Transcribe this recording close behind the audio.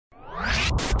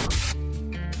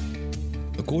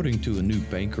According to a new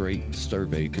Bankrate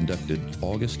survey conducted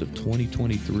August of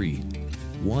 2023,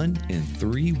 1 in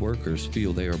 3 workers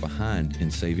feel they are behind in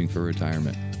saving for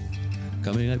retirement.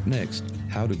 Coming up next,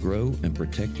 how to grow and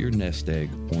protect your nest egg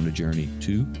on a journey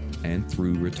to and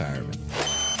through retirement.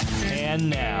 And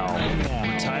now,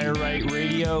 Retire Right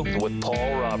Radio with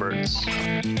Paul Roberts.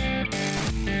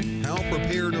 How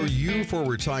prepared are you for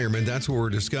retirement? That's what we're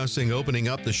discussing. Opening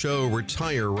up the show,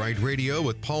 Retire Right Radio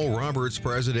with Paul Roberts,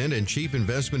 President and Chief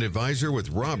Investment Advisor with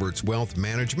Roberts Wealth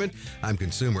Management. I'm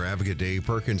Consumer Advocate Dave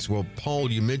Perkins. Well,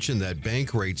 Paul, you mentioned that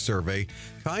Bankrate survey.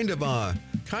 Kind of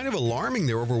alarming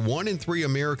there. Over 1 in 3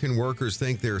 American workers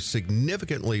think they're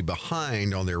significantly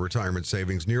behind on their retirement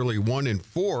savings. Nearly 1 in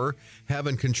 4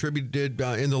 haven't contributed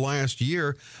in the last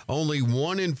year. Only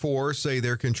 1 in 4 say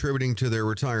they're contributing to their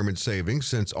retirement savings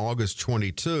since August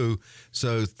 22.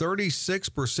 So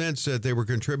 36% said they were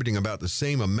contributing about the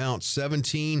same amount.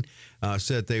 17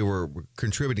 said they were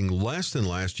contributing less than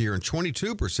last year, and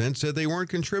 22% said they weren't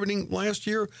contributing last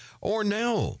year or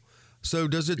now. So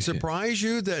does it surprise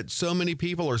you that so many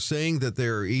people are saying that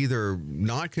they're either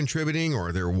not contributing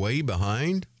or they're way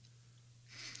behind?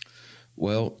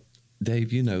 Well,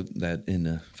 Dave, you know that in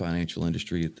the financial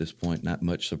industry at this point, not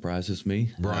much surprises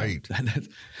me. Right.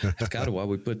 That's kind of why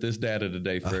we put this data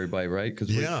today for everybody, right? Because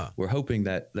we're hoping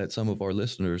that some of our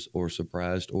listeners are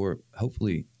surprised, or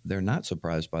hopefully they're not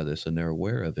surprised by this and they're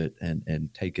aware of it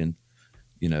and taking,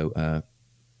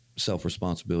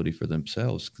 self-responsibility for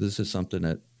themselves. This is something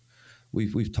that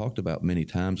we've talked about many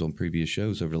times on previous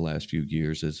shows over the last few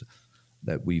years, is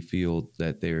that we feel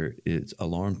that there is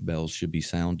alarm bells should be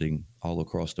sounding all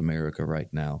across America right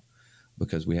now,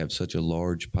 because we have such a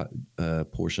large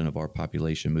portion of our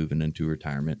population moving into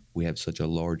retirement. We have such a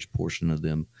large portion of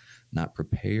them not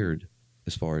prepared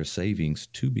as far as savings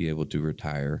to be able to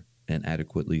retire and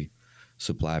adequately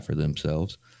supply for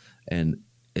themselves. And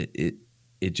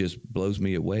it just blows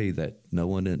me away that no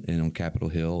one on Capitol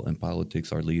Hill and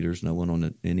politics, our leaders, no one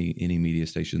on any media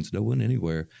stations, no one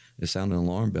anywhere is sounding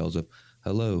alarm bells of,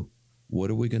 hello,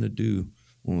 what are we going to do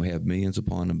when we have millions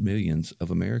upon millions of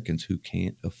Americans who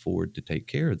can't afford to take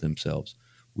care of themselves?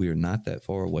 We are not that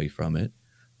far away from it.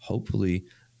 Hopefully,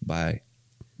 by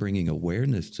bringing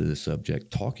awareness to the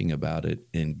subject, talking about it,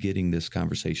 and getting this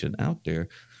conversation out there,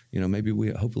 maybe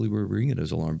hopefully we're ringing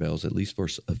those alarm bells, at least for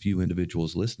a few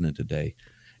individuals listening today.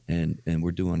 And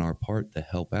we're doing our part to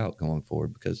help out going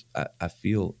forward, because I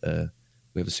feel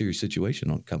we have a serious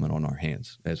situation coming on our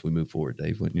hands as we move forward,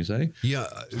 Dave, wouldn't you say? Yeah,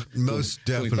 most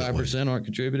definitely. 25% aren't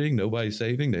contributing, nobody's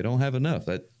saving, they don't have enough.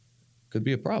 That could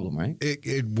be a problem, right?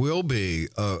 It will be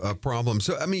a problem.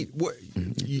 So, I mean,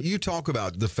 you talk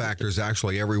about the factors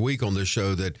actually every week on this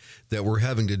show that we're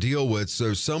having to deal with.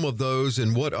 So some of those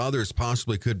and what others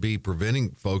possibly could be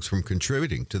preventing folks from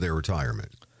contributing to their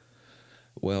retirement.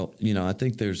 Well, I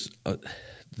think there's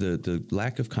the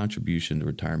lack of contribution to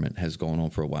retirement has gone on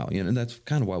for a while. And that's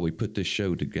kind of why we put this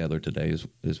show together today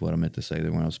is what I meant to say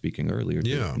there when I was speaking earlier.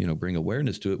 Yeah. To, bring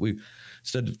awareness to it.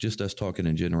 Instead of just us talking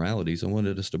in generalities, I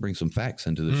wanted us to bring some facts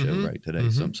into the show right today,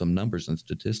 some numbers and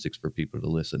statistics for people to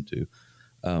listen to.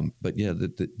 But yeah,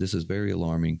 this is very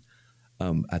alarming.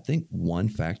 I think one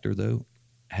factor, though,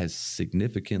 has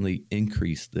significantly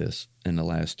increased this in the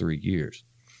last 3 years,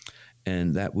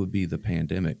 and that would be the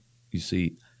pandemic. You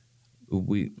see,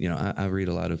 I read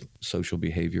a lot of social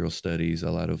behavioral studies,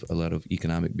 a lot of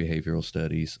economic behavioral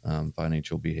studies,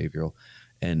 financial behavioral,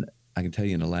 and I can tell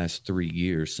you in the last 3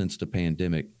 years since the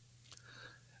pandemic,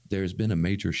 there's been a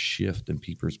major shift in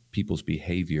people's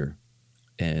behavior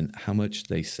and how much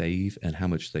they save and how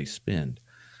much they spend.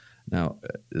 Now,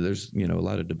 there's, a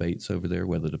lot of debates over there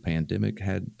whether the pandemic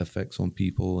had effects on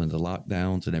people and the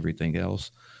lockdowns and everything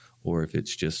else, or if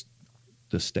it's just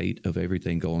the state of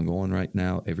everything going on right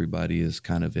now. Everybody is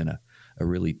kind of in a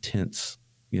really tense,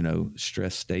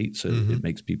 stress state. So it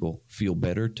makes people feel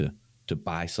better to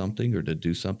buy something or to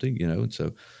do something, and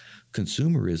so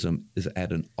consumerism is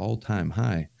at an all-time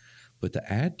high. But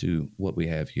to add to what we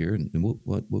have here, and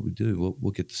what we do,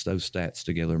 we'll get those stats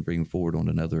together and bring them forward on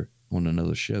another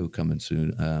show coming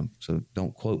soon. So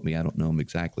don't quote me; I don't know them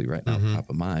exactly right now off the top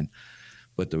of mind.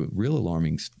 But the real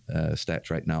alarming stats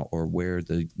right now are where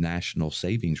the national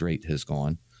savings rate has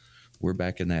gone. We're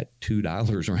back in that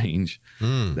 $2 range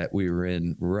that we were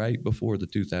in right before the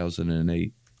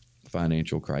 2008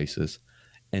 financial crisis,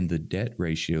 and the debt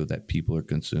ratio that people are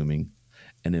consuming.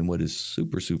 And then what is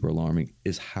super, super alarming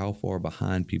is how far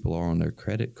behind people are on their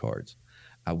credit cards.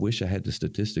 I wish I had the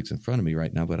statistics in front of me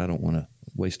right now, but I don't want to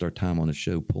waste our time on the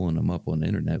show pulling them up on the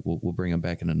internet. We'll bring them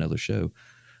back in another show.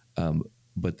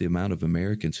 But the amount of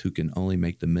Americans who can only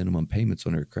make the minimum payments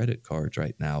on their credit cards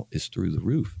right now is through the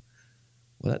roof.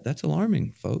 Well, that's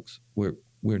alarming, folks. We're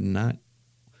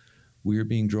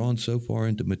being drawn so far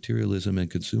into materialism and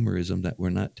consumerism that we're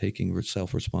not taking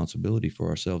self-responsibility for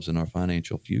ourselves and our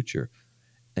financial future.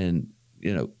 And,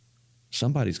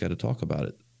 somebody's got to talk about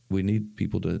it. We need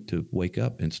people to wake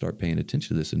up and start paying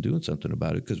attention to this and doing something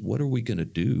about it. Because what are we going to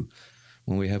do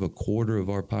when we have a quarter of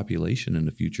our population in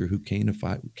the future who can't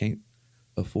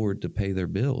afford to pay their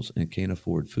bills and can't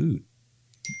afford food?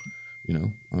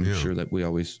 I'm sure that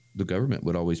the government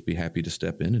would always be happy to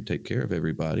step in and take care of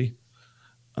everybody.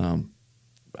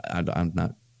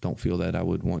 Don't feel that I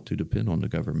would want to depend on the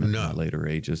government in my later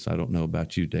ages. I don't know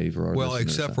about you, Dave, or our listeners,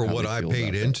 except for what I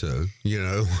paid into,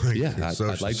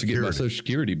 I'd like to get my Social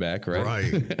Security back, right?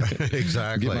 Right,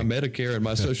 exactly. Get my Medicare and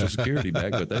my Social Security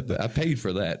back, but I paid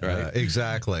for that, right?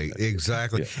 Exactly.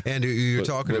 Yeah. And you're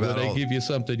talking about when they give you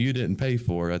something you didn't pay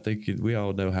for. I think we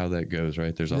all know how that goes,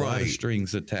 right? There's a lot of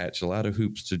strings attached, a lot of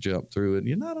hoops to jump through, and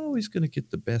you're not always going to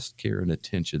get the best care and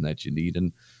attention that you need.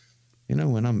 And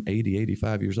when I'm 80,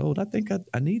 85 years old, I think I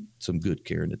need some good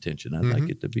care and attention. I'd like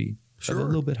it to be at a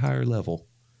little bit higher level.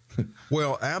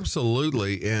 Well,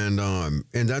 absolutely. And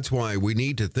that's why we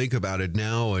need to think about it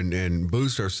now and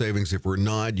boost our savings. If we're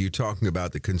not, you talking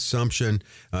about the consumption,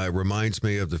 it reminds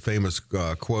me of the famous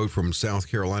quote from South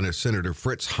Carolina Senator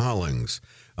Fritz Hollings.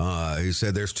 He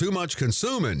said, there's too much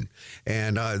consuming,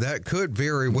 and that could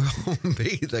very well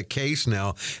be the case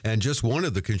now, and just one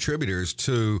of the contributors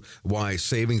to why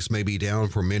savings may be down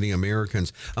for many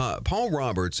Americans. Paul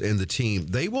Roberts and the team,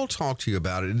 they will talk to you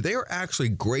about it. They're actually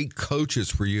great coaches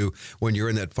for you when you're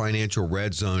in that financial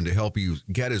red zone to help you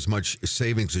get as much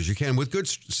savings as you can with good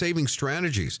saving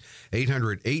strategies.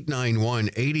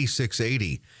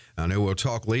 800-891-8680. I know we'll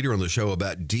talk later on the show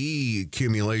about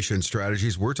decumulation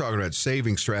strategies. We're talking about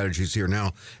saving strategies here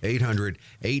now.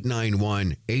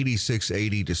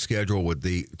 800-891-8680 to schedule with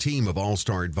the team of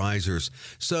All-Star Advisors.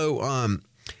 So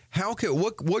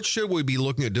what should we be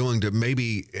looking at doing to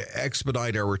maybe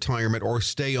expedite our retirement or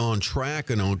stay on track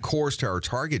and on course to our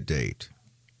target date?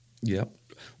 Yep.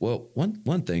 Well,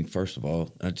 one thing, first of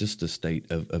all, just to state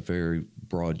a very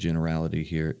broad generality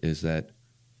here, is that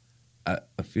I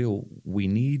feel we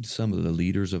need some of the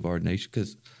leaders of our nation,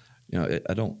 because,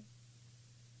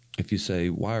 if you say,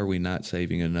 why are we not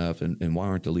saving enough, and why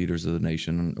aren't the leaders of the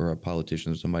nation or our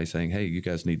politicians, or somebody saying, hey, you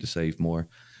guys need to save more,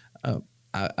 I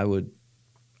would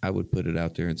put it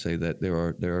out there and say that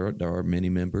there are many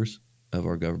members of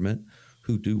our government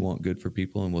who do want good for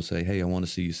people and will say, hey, I want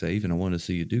to see you save and I want to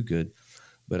see you do good.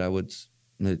 But it's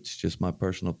just my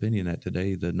personal opinion that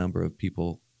today the number of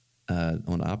people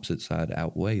on the opposite side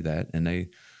outweigh that, and they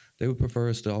would prefer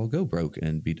us to all go broke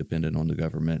and be dependent on the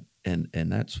government. And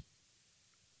that's,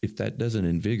 if that doesn't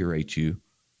invigorate you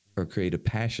or create a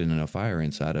passion and a fire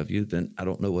inside of you, then I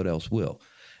don't know what else will.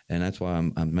 And that's why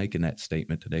I'm making that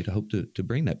statement today, to hope to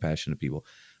bring that passion to people.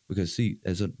 Because see,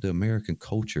 the American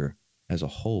culture as a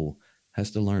whole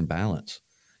has to learn balance.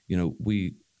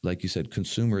 We, like you said,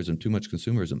 consumerism, too much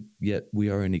consumerism, yet we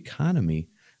are an economy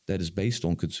that is based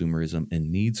on consumerism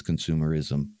and needs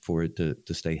consumerism for it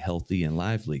to stay healthy and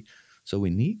lively. So we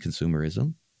need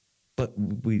consumerism, but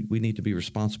we need to be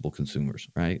responsible consumers,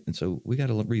 right? And so we got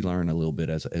to relearn a little bit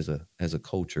as a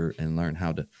culture and learn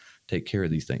how to take care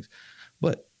of these things.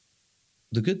 But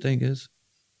the good thing is,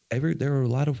 there are a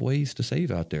lot of ways to save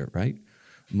out there, right?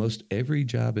 Most every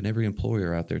job and every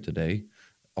employer out there today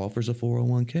offers a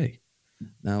 401k.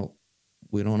 Now,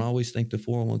 we don't always think the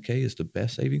 401k is the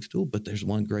best savings tool, but there's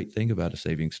one great thing about a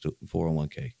savings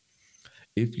 401k.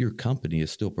 If your company is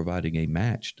still providing a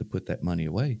match to put that money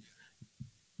away,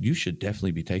 you should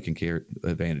definitely be taking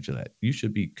advantage of that. You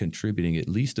should be contributing at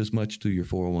least as much to your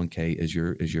 401k as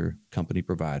your company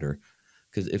provider,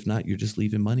 because if not, you're just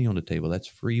leaving money on the table. That's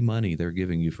free money they're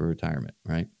giving you for retirement,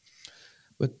 right?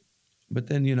 But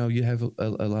then, you have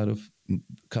a lot of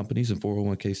companies and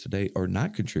 401ks today are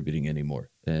not contributing anymore,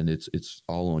 and it's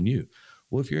all on you.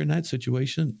 Well, if you're in that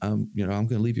situation, I'm going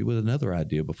to leave you with another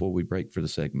idea before we break for the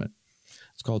segment.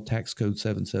 It's called Tax Code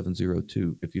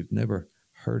 7702. If you've never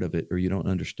heard of it or you don't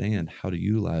understand how to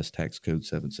utilize Tax Code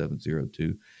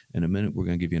 7702, in a minute we're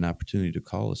going to give you an opportunity to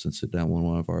call us and sit down with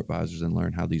one of our advisors and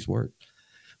learn how these work.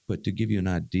 But to give you an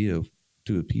idea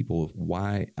to the people of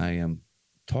why I am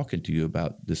talking to you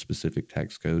about this specific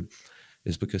tax code,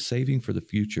 is because saving for the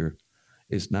future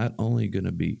is not only going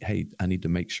to be, hey, I need to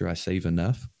make sure I save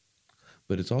enough,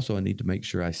 but it's also I need to make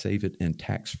sure I save it in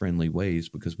tax-friendly ways,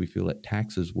 because we feel that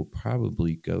taxes will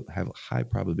probably have a high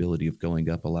probability of going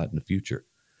up a lot in the future.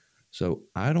 So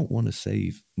I don't want to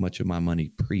save much of my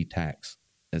money pre-tax,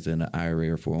 as in an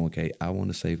IRA or 401k. I want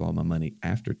to save all my money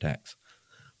after tax.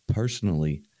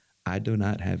 Personally, I do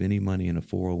not have any money in a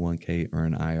 401k or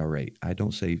an IRA. I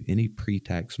don't save any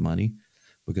pre-tax money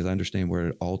because I understand we're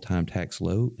at all-time tax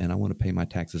low, and I want to pay my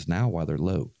taxes now while they're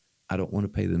low. I don't want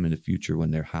to pay them in the future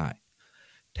when they're high.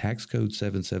 Tax code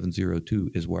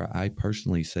 7702 is where I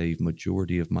personally save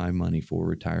majority of my money for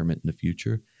retirement in the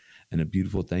future. And the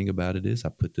beautiful thing about it is I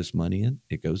put this money in,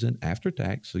 it goes in after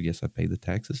tax. So yes, I pay the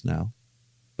taxes now,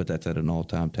 but that's at an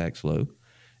all-time tax low.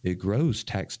 It grows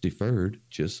tax deferred,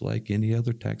 just like any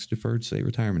other tax deferred, say,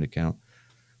 retirement account.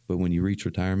 But when you reach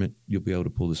retirement, you'll be able to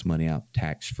pull this money out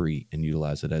tax-free and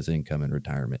utilize it as income in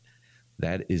retirement.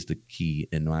 That is the key,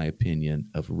 in my opinion,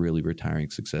 of really retiring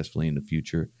successfully in the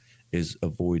future, is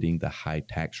avoiding the high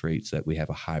tax rates that we have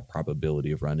a high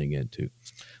probability of running into.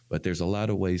 But there's a lot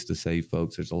of ways to save,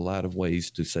 folks. There's a lot of ways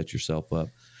to set yourself up.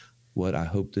 What I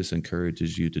hope this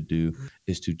encourages you to do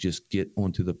is to just get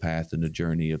onto the path and the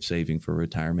journey of saving for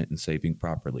retirement and saving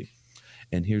properly.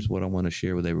 And here's what I want to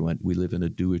share with everyone. We live in a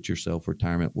do-it-yourself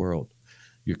retirement world.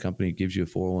 Your company gives you a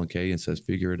 401k and says,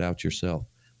 figure it out yourself.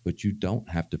 But you don't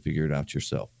have to figure it out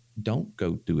yourself. Don't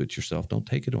go do it yourself. Don't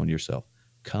take it on yourself.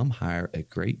 Come hire a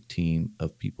great team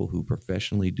of people who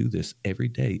professionally do this every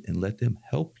day and let them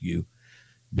help you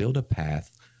build a path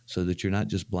so that you're not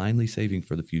just blindly saving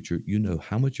for the future. You know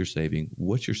how much you're saving,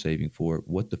 what you're saving for,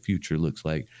 what the future looks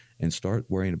like, and start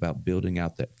worrying about building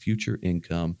out that future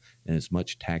income and as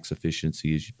much tax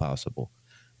efficiency as possible.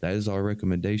 That is our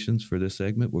recommendations for this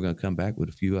segment. We're going to come back with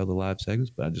a few other live segments,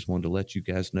 but I just wanted to let you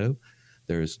guys know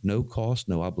there is no cost,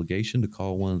 no obligation to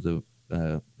call one of the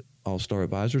All-Star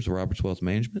Advisors or Roberts Wealth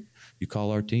Management. You call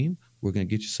our team, we're going to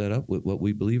get you set up with what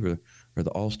we believe are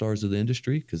the all-stars of the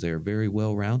industry, because they are very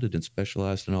well-rounded and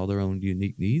specialized in all their own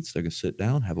unique needs. They're going to sit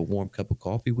down, have a warm cup of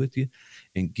coffee with you,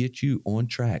 and get you on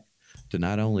track to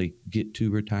not only get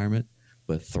to retirement,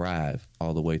 but thrive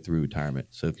all the way through retirement.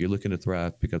 So if you're looking to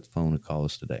thrive, pick up the phone and call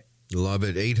us today. Love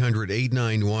it.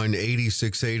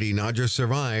 800-891-8680. Not just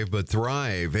survive, but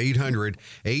thrive.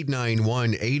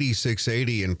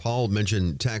 800-891-8680. And Paul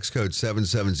mentioned tax code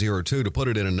 7702. To put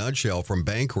it in a nutshell, from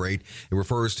Bankrate, it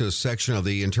refers to a section of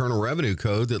the Internal Revenue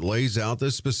Code that lays out the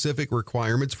specific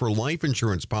requirements for life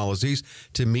insurance policies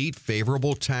to meet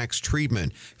favorable tax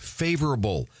treatment.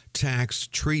 Favorable tax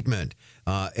treatment.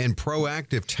 And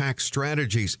proactive tax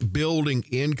strategies, building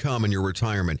income in your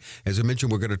retirement. As I mentioned,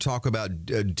 we're going to talk about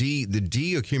the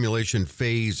deaccumulation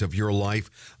phase of your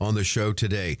life on the show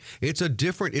today. It's a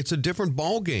different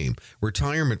ball game.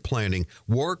 Retirement planning.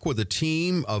 Work with a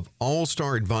team of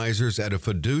all-star advisors at a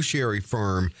fiduciary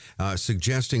firm,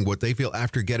 suggesting what they feel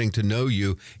after getting to know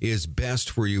you is best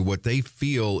for you, what they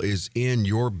feel is in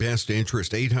your best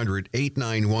interest.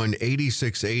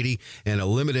 800-891-8680, and a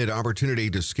limited opportunity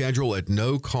to schedule at no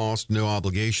cost, no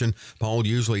obligation. Paul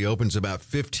usually opens about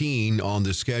 15 on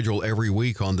the schedule every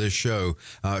week on this show.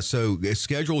 So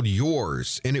schedule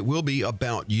yours, and it will be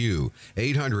about you.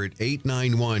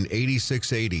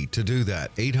 800-891-8680 to do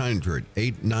that.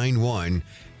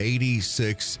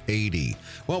 800-891-8680.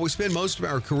 Well, we spend most of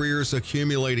our careers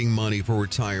accumulating money for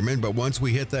retirement, but once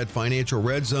we hit that financial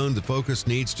red zone, the focus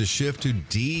needs to shift to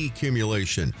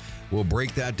decumulation. We'll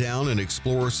break that down and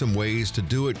explore some ways to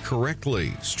do it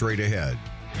correctly straight ahead.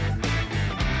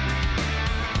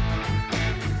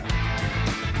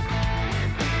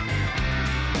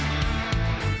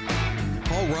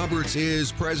 Paul Roberts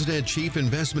is President, Chief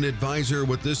Investment Advisor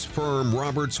with this firm,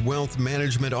 Roberts Wealth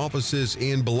Management, offices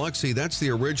in Biloxi. That's the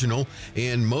original,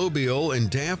 in Mobile and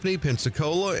Daphne,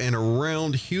 Pensacola, and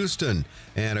around Houston.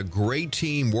 And a great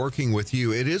team working with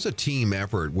you. It is a team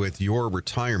effort with your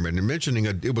retirement. And mentioning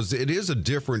it is a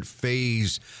different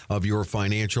phase of your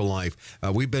financial life.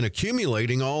 We've been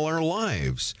accumulating all our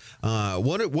lives.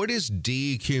 What is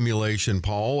decumulation,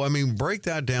 Paul? I mean, break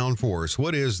that down for us.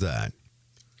 What is that?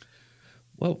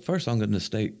 Well, first I'm going to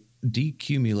state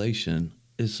decumulation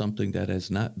is something that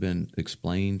has not been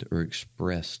explained or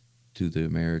expressed to the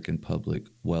American public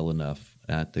well enough.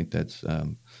 And I think that's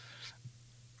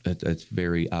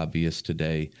very obvious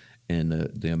today, and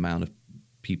the amount of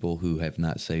people who have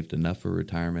not saved enough for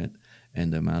retirement,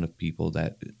 and the amount of people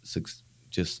that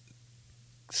just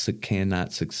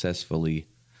cannot successfully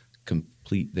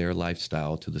complete their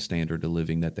lifestyle to the standard of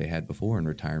living that they had before in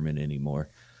retirement anymore.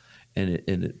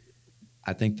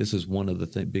 I think this is one of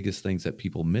the biggest things that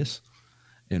people miss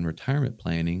in retirement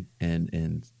planning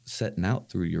and setting out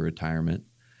through your retirement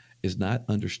is not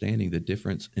understanding the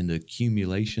difference in the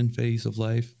accumulation phase of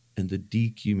life and the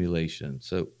decumulation.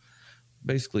 So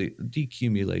basically,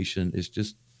 decumulation is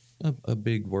just a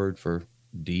big word for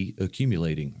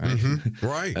de-accumulating, right? Mm-hmm.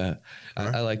 Right.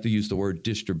 I like to use the word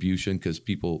distribution because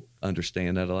people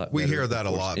understand that a lot. We better, hear that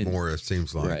a lot more, it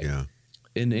seems like, right. Yeah.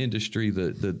 In the industry,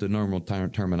 the normal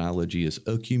terminology is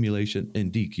accumulation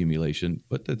and decumulation,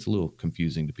 but that's a little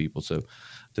confusing to people. So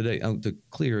today, to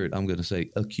clear it, I'm going to say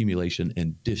accumulation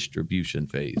and distribution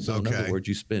phase. So in other words,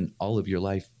 you spend all of your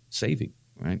life saving,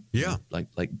 right? Yeah.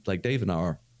 Like Dave and I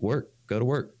are. Go to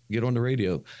work, get on the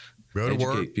radio, go to educate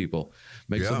work, people,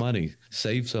 make some money,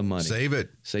 save some money. Save it.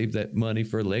 Save that money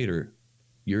for later.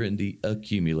 You're in the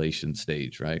accumulation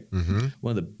stage, right? Mm-hmm.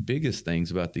 One of the biggest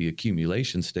things about the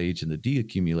accumulation stage and the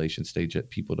deaccumulation stage that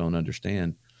people don't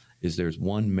understand is there's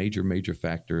one major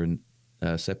factor in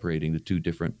separating the two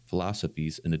different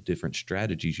philosophies and the different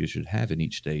strategies you should have in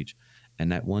each stage.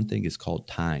 And that one thing is called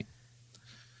time.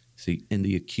 See, in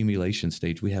the accumulation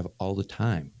stage, we have all the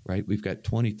time, right? We've got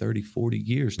 20, 30, 40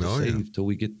 years to save till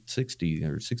we get 60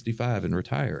 or 65 and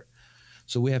retire.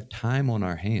 So we have time on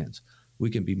our hands. We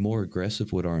can be more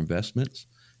aggressive with our investments.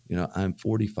 You know, I'm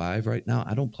 45 right now.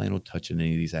 I don't plan on touching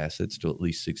any of these assets till at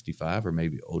least 65 or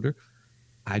maybe older.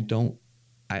 I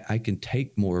can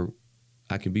take more,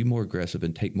 I can be more aggressive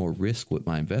and take more risk with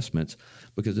my investments,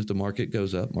 because if the market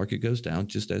goes up, market goes down,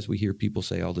 just as we hear people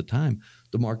say all the time,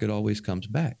 the market always comes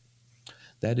back.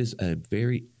 That is a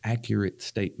very accurate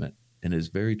statement and is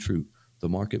very true. The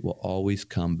market will always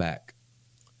come back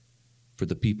for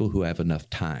the people who have enough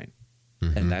time.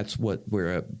 Mm-hmm. And that's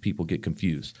where people get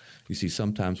confused. You see,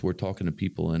 sometimes we're talking to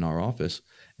people in our office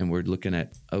and we're looking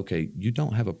at, okay, you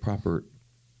don't have a proper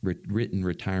written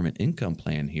retirement income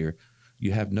plan here.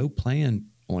 You have no plan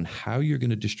on how you're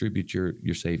going to distribute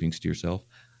your savings to yourself,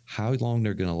 how long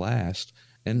they're going to last,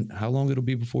 and how long it'll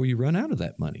be before you run out of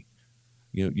that money.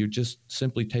 You know, you're just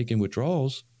simply taking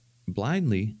withdrawals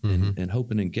blindly and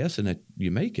hoping and guessing that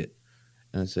you make it.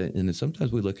 And I say, and then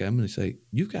sometimes we look at them and they say,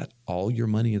 "You've got all your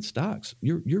money in stocks.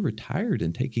 You're retired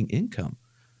and taking income.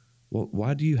 Well,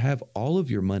 why do you have all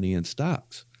of your money in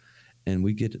stocks?" And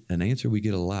we get an answer we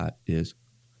get a lot is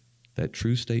that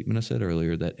true statement I said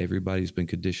earlier that everybody's been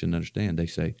conditioned to understand. They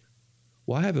say,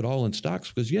 "Well, I have it all in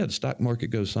stocks because the stock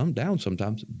market goes down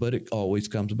sometimes, but it always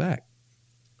comes back."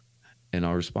 And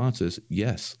our response is,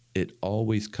 yes, it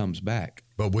always comes back.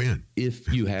 But when?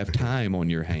 If you have time on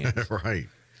your hands. Right.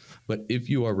 But if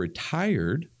you are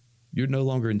retired, you're no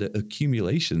longer in the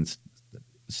accumulation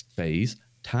phase.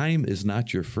 Time is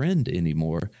not your friend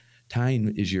anymore.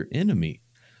 Time is your enemy.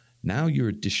 Now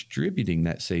you're distributing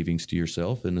that savings to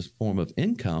yourself in the form of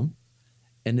income.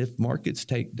 And if markets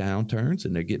take downturns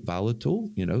and they get volatile,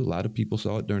 you know, a lot of people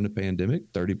saw it during the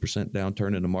pandemic, 30%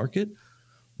 downturn in the market.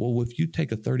 Well, if you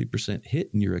take a 30% hit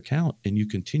in your account and you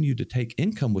continue to take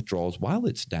income withdrawals while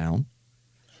it's down,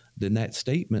 then that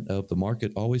statement of the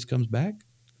market always comes back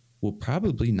will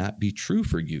probably not be true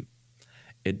for you.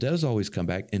 It does always come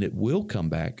back, and it will come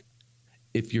back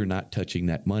if you're not touching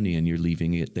that money and you're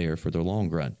leaving it there for the long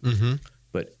run. Mm-hmm.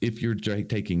 But if you're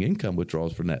taking income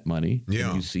withdrawals from that money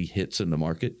and you see hits in the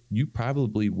market, you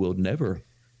probably will never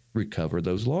recover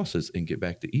those losses and get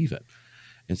back to even.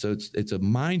 And so it's a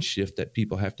mind shift that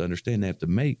people have to understand they have to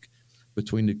make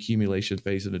between the accumulation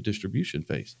phase and the distribution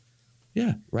phase.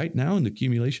 Yeah, right now in the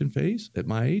accumulation phase at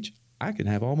my age, I can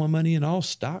have all my money in all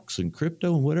stocks and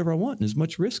crypto and whatever I want and as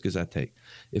much risk as I take.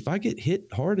 If I get hit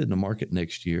hard in the market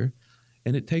next year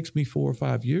and it takes me 4 or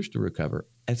 5 years to recover,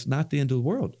 that's not the end of the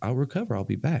world. I'll recover. I'll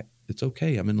be back. It's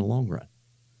okay. I'm in the long run.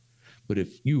 But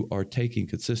if you are taking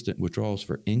consistent withdrawals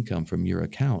for income from your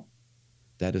account,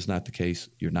 that is not the case.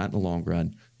 You're not in the long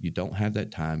run. You don't have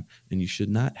that time, and you should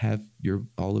not have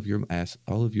all of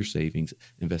your savings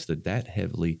invested that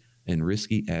heavily in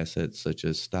risky assets such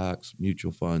as stocks,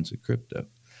 mutual funds, and crypto.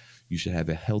 You should have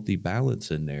a healthy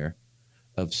balance in there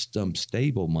of some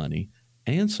stable money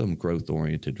and some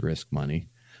growth-oriented risk money.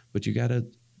 But you got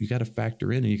to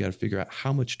factor in and you got to figure out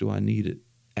how much do I need it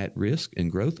at risk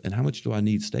and growth, and how much do I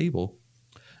need stable.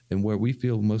 And where we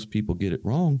feel most people get it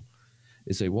wrong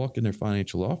is they walk in their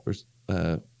financial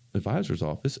advisor's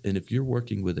office, and if you're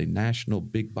working with a national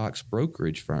big box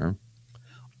brokerage firm,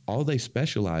 all they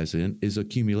specialize in is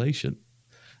accumulation.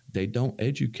 They don't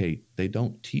educate, they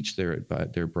don't teach their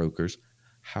brokers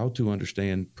how to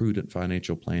understand prudent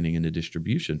financial planning in the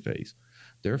distribution phase.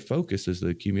 Their focus is the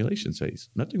accumulation phase.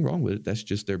 Nothing wrong with it. That's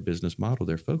just their business model,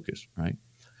 their focus, right?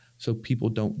 So people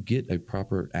don't get a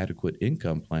proper, adequate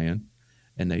income plan,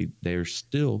 and they're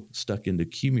still stuck in the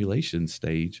accumulation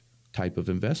stage type of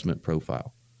investment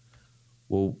profile.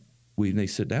 Well, when they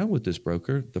sit down with this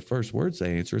broker, the first words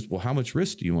they answer is, well, how much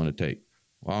risk do you want to take?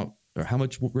 Well, or how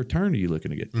much return are you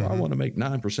looking to get? Mm-hmm. Well, I want to make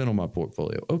 9% on my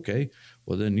portfolio. Okay,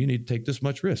 well, then you need to take this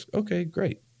much risk. Okay,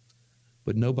 great.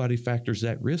 But nobody factors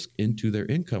that risk into their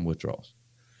income withdrawals.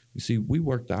 You see, we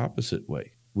work the opposite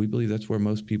way. we believe that's where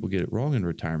most people get it wrong in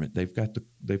retirement. They've got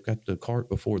the cart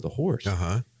before the horse.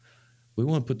 We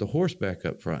want to put the horse back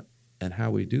up front. And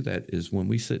how we do that is when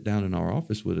we sit down in our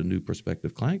office with a new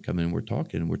prospective client come in, we're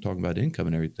talking about income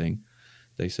and everything.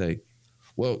 They say,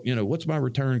 well, what's my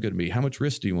return going to be? How much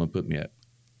risk do you want to put me at?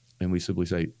 And we simply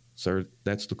say, sir,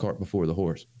 that's the cart before the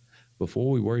horse.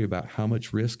 Before we worry about how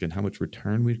much risk and how much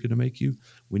return we're going to make you,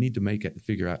 we need to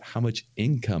figure out how much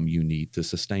income you need to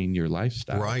sustain your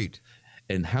lifestyle. Right.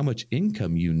 And how much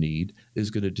income you need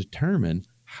is going to determine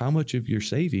how much of your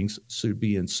savings should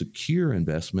be in secure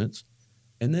investments,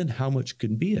 and then how much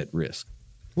can be at risk.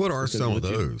 What are some of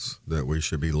those that we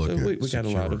should be looking at? We got a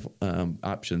lot of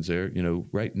options there.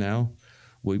 Right now,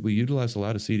 we utilized a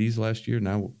lot of CDs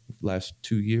last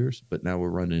 2 years, but now we're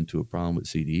running into a problem with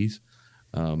CDs.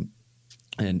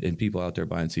 And people out there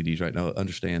buying CDs right now,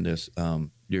 understand this.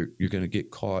 You're going to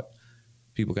get caught.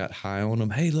 People got high on them.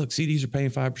 Hey, look, CDs are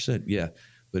paying 5%. Yeah,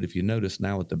 but if you notice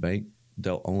now at the bank, they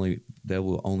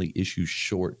will only issue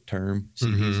short-term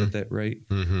CDs at that rate,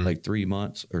 like 3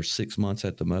 months or 6 months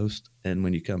at the most. And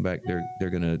when you come back,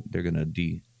 they're gonna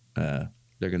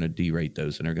derate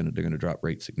those, and they're gonna drop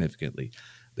rates significantly.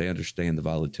 They understand the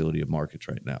volatility of markets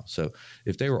right now. So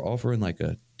if they were offering like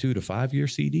a 2 to 5 year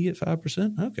CD at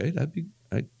 5%, okay,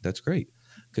 that's great.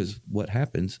 Because what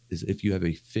happens is if you have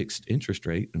a fixed interest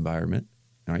rate environment,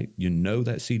 all right,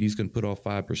 that CD is going to put off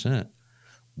 5%.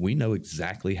 We know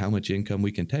exactly how much income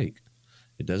we can take.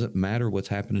 It doesn't matter what's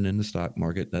happening in the stock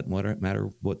market. It doesn't matter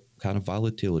what kind of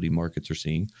volatility markets are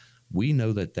seeing. We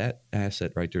know that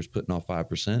asset right there is putting off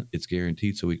 5%. It's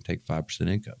guaranteed, so we can take 5%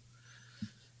 income.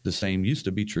 The same used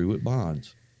to be true with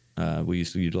bonds. We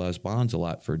used to utilize bonds a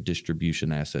lot for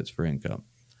distribution assets for income.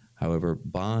 However,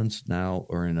 bonds now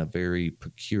are in a very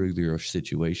peculiar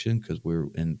situation because we're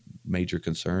in major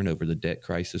concern over the debt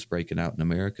crisis breaking out in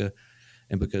America,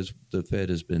 and because the Fed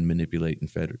has been manipulating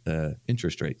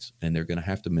interest rates, and they're going to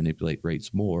have to manipulate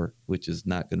rates more, which is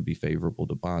not going to be favorable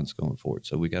to bonds going forward.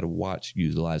 So we got to watch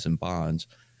utilizing bonds,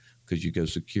 because you go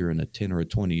securing a 10 or a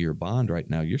 20-year bond right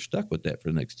now, you're stuck with that for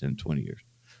the next 10, 20 years.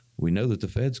 We know that the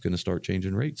Fed's going to start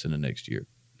changing rates in the next year.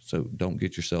 So don't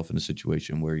get yourself in a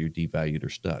situation where you're devalued or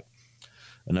stuck.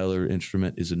 Another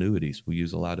instrument is annuities. We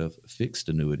use a lot of fixed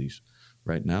annuities.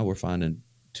 Right now we're finding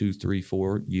 2, 3,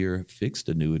 4 year fixed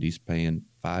annuities paying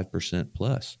 5%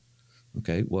 plus.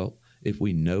 Okay, well, if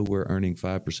we know we're earning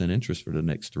 5% interest for the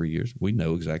next 3 years, we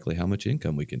know exactly how much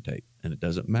income we can take. And it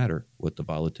doesn't matter what the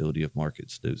volatility of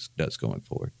markets does going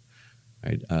forward.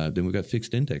 Right? Then we've got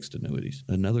fixed indexed annuities,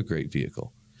 another great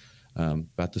vehicle.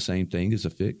 About the same thing as a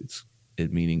fixed,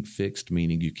 meaning fixed,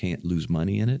 meaning you can't lose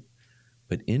money in it,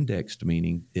 but indexed,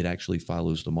 meaning it actually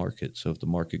follows the market. So if the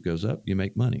market goes up, you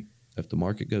make money. If the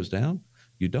market goes down,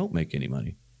 you don't make any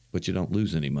money, but you don't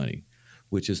lose any money,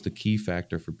 which is the key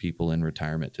factor for people in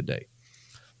retirement today.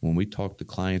 When we talk to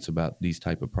clients about these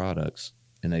type of products,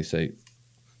 and they say,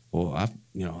 well,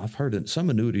 I've heard that some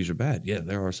annuities are bad. Yeah,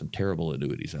 there are some terrible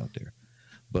annuities out there.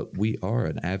 But we are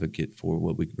an advocate for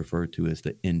what we refer to as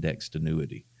the indexed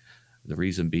annuity. The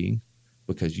reason being,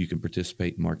 because you can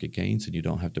participate in market gains and you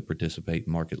don't have to participate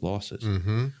in market losses.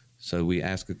 Mm-hmm. So we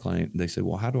ask a client, they say,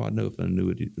 well, how do I know if an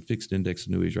annuity, the fixed index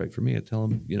annuity is right for me? I tell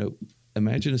them,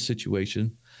 imagine a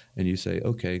situation and you say,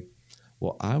 okay,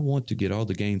 well, I want to get all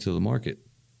the gains of the market.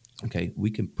 Okay, we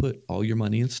can put all your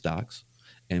money in stocks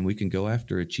and we can go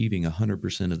after achieving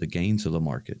 100% of the gains of the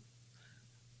market.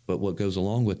 But what goes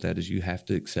along with that is you have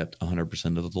to accept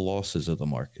 100% of the losses of the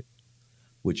market,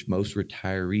 which most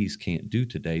retirees can't do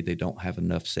today. They don't have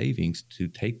enough savings to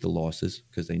take the losses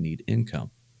because they need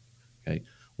income. Okay.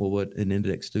 Well, what an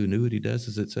indexed annuity does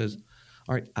is it says,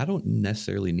 all right, I don't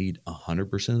necessarily need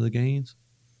 100% of the gains.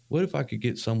 What if I could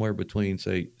get somewhere between,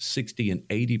 say, 60 and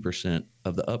 80%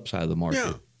 of the upside of the market?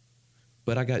 Yeah.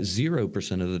 But I got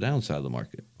 0% of the downside of the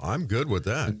market. I'm good with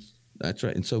that. That's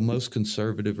right. And so most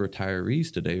conservative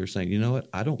retirees today are saying, you know what,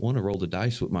 I don't want to roll the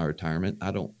dice with my retirement. I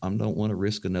don't want to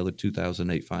risk another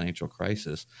 2008 financial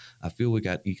crisis. I feel we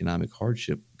got economic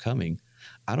hardship coming.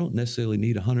 I don't necessarily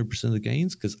need 100% of the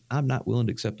gains because I'm not willing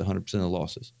to accept 100% of the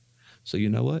losses. So you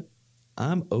know what?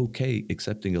 I'm okay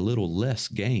accepting a little less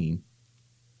gain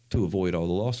to avoid all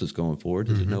the losses going forward,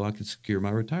 and to know I can secure my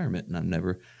retirement, and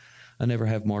I never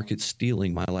have markets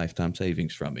stealing my lifetime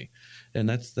savings from me. And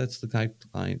that's the type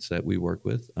of clients that we work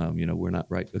with. We're not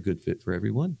a good fit for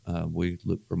everyone. We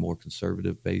look for more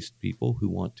conservative-based people who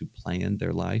want to plan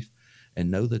their life and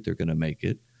know that they're going to make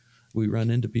it. We run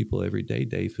into people every day,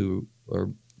 Dave, who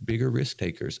are bigger risk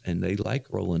takers, and they like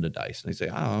rolling the dice. And they say,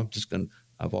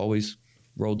 I've always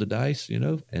rolled the dice,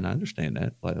 and I understand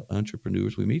that. A lot of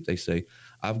entrepreneurs we meet, they say,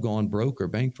 I've gone broke or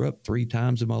bankrupt 3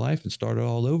 times in my life and started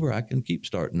all over. I can keep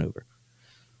starting over.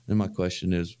 And my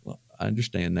question is, well, I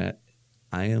understand that.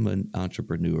 I am an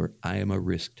entrepreneur. I am a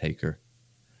risk taker.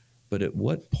 But at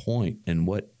what point and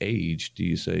what age do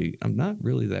you say, I'm not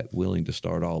really that willing to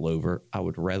start all over? I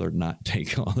would rather not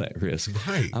take all that risk.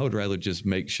 Right. I would rather just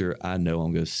make sure I know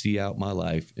I'm going to see out my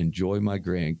life, enjoy my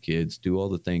grandkids, do all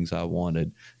the things I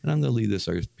wanted, and I'm going to leave this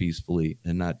earth peacefully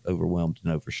and not overwhelmed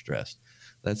and overstressed.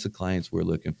 That's the clients we're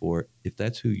looking for. If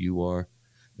that's who you are,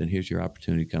 then here's your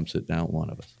opportunity to come sit down with one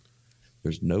of us.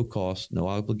 There's no cost, no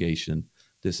obligation.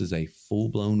 This is a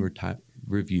full-blown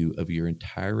review of your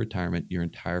entire retirement, your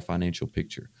entire financial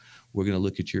picture. We're going to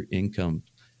look at your income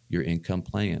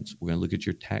plans. We're going to look at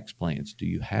your tax plans. Do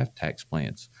you have tax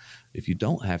plans? If you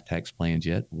don't have tax plans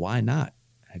yet, why not?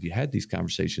 Have you had these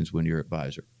conversations with your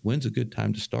advisor? When's a good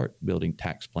time to start building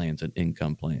tax plans and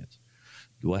income plans?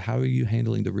 How are you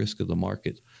handling the risk of the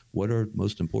market?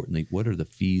 Most importantly, what are the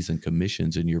fees and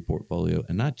commissions in your portfolio?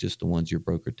 And not just the ones your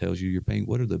broker tells you you're paying.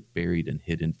 What are the buried and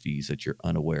hidden fees that you're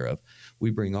unaware of? We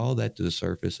bring all that to the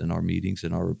surface in our meetings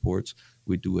and our reports.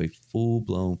 We do a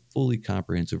full-blown, fully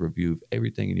comprehensive review of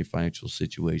everything in your financial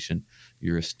situation,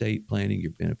 your estate planning,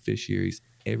 your beneficiaries,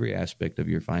 every aspect of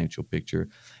your financial picture.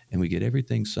 And we get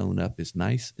everything sewn up as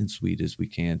nice and sweet as we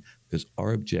can, because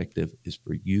our objective is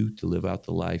for you to live out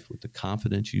the life with the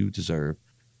confidence you deserve.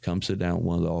 Come sit down with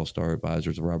one of the all-star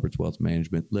advisors of Roberts Wealth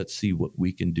Management. Let's see what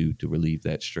we can do to relieve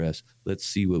that stress. Let's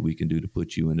see what we can do to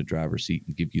put you in the driver's seat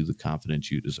and give you the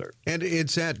confidence you deserve. And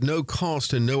it's at no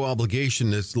cost and no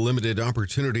obligation. It's limited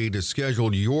opportunity to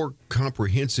schedule your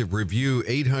comprehensive review.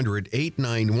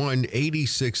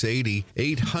 800-891-8680.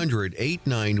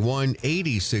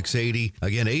 800-891-8680.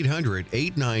 Again,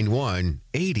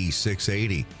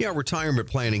 800-891-8680. Yeah, retirement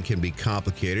planning can be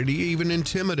complicated, even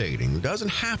intimidating. It doesn't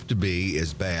have to be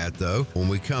as bad, though. When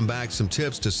we come back, some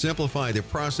tips to simplify the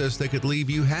process that could leave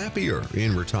you happier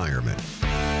in retirement.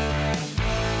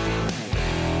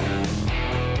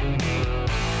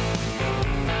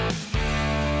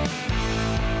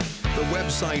 The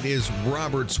website is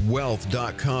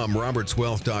robertswealth.com,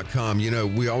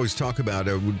 robertswealth.com. We always talk about,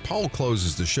 when Paul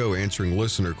closes the show, answering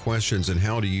listener questions and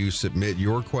how do you submit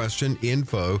your question,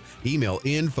 email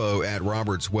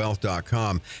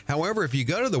info@robertswealth.com. However, if you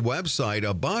go to the website,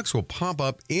 a box will pop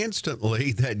up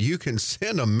instantly that you can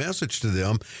send a message to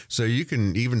them, so you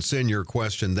can even send your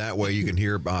question that way. You can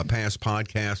hear past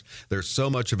podcasts. There's so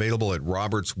much available at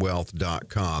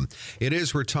robertswealth.com. It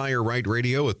is Retire Right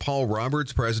Radio with Paul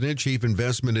Roberts, President, Chief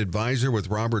Investment Advisor with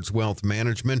Roberts Wealth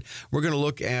Management. We're going to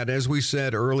look at, as we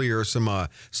said earlier, some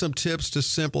tips to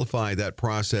simplify that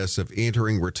process of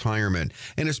entering retirement.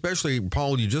 And especially,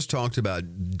 Paul, you just talked about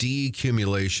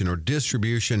decumulation or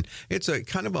distribution. It's a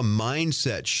kind of a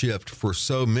mindset shift for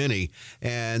so many.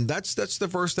 And that's the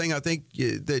first thing I think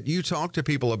that you talk to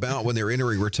people about when they're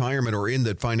entering retirement or in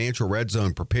the financial red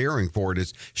zone preparing for it,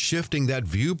 is shifting that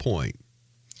viewpoint.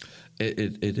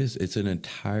 It is. It's an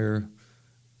entire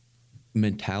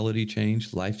mentality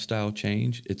change, lifestyle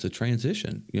change. It's a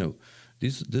transition.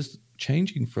 This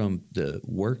changing from the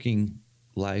working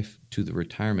life to the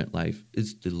retirement life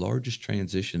is the largest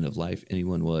transition of life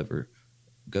anyone will ever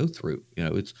go through.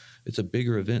 It's a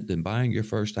bigger event than buying your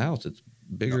first house. It's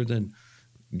bigger than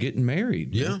getting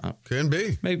married. Yeah, can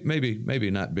be.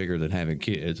 Maybe not bigger than having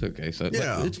kids. Okay, so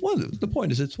yeah, the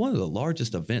point is it's one of the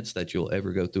largest events that you'll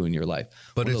ever go through in your life.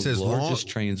 But it's the largest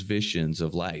transitions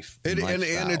of life. And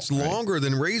it's longer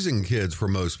than raising kids for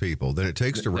most people than it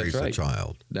takes to raise a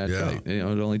child. That's right. It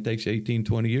only takes you 18,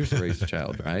 20 years to raise a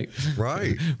child, right?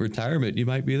 Right. Retirement, you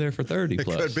might be there for 30 it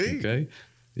plus. Could be. Okay.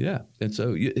 Yeah, and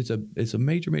so it's a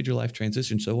major life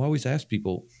transition. So I always ask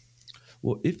people,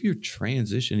 well, if you're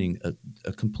transitioning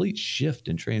a complete shift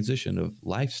and transition of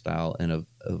lifestyle and of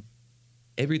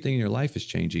everything in your life is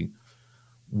changing,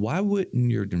 why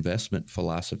wouldn't your investment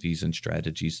philosophies and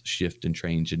strategies shift and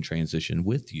change and transition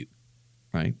with you?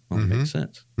 Right? Well, it makes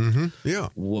sense. Mm-hmm. Yeah.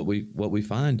 What we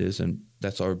find is, and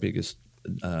that's our biggest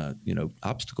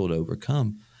obstacle to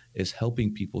overcome, is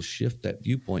helping people shift that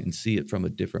viewpoint and see it from a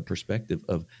different perspective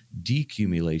of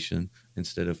decumulation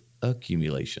instead of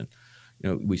accumulation.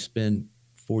 We spend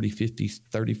 40, 50,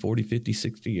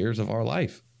 60 years of our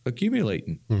life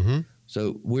accumulating. Mm-hmm.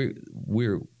 So we're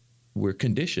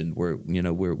conditioned. We're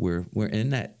in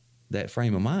that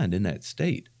frame of mind, in that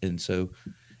state. And so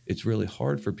it's really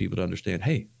hard for people to understand,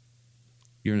 hey,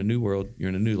 you're in a new world, you're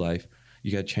in a new life.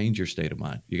 You got to change your state of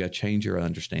mind. You got to change your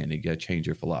understanding. You got to change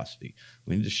your philosophy.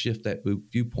 We need to shift that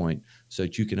viewpoint so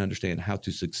that you can understand how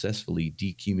to successfully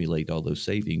decumulate all those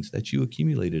savings that you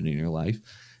accumulated in your life.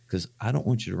 because I don't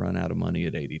want you to run out of money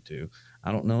at 82.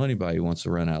 I don't know anybody who wants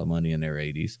to run out of money in their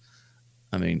 80s.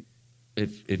 I mean,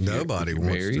 if Nobody you're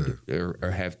wants married to.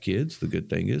 or have kids, the good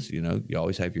thing is, you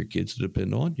always have your kids to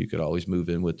depend on. You could always move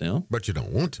in with them. But you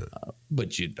don't want to.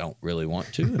 But you don't really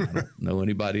want to. And I don't know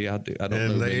anybody out there. I don't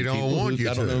And know they many don't people want you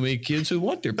I don't to. know many kids who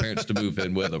want their parents to move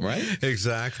in with them, right?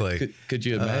 Exactly. Could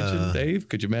you imagine, Dave?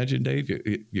 Could you imagine, Dave,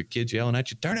 your kids yelling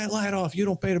at you, turn that light off. You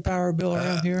don't pay the power bill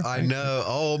around here. I know.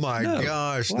 Oh, my No.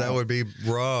 gosh. Wow. That would be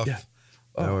rough. Yeah.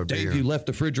 That Oh, would be Dave, you left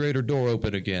the refrigerator door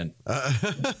open again.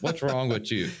 What's wrong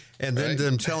with you? And then Right?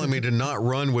 them telling me to not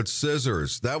run with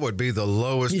scissors. That would be the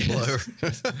lowest blow.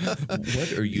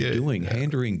 What are you doing?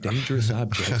 Handling dangerous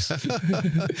objects.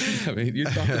 I mean, you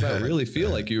talk about really feel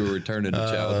like you were returning to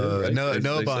childhood. Right? no, They say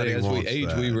nobody as wants we age,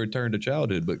 that. we return to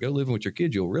childhood, but go living with your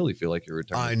kids, you'll really feel like you're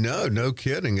returning. I know, no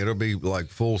kidding. It'll be like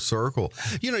full circle.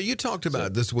 You talked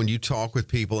about this when you talk with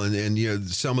people, and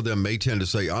some of them may tend to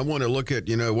say, I want to look at,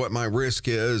 what my risk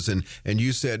is. And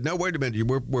you said, no, wait a minute,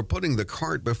 we're putting the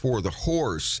cart before the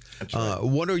horse. That's right.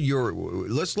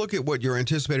 Let's look at what your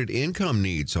anticipated income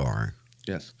needs are.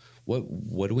 Yes.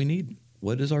 What do we need?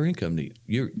 What does our income need?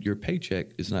 Your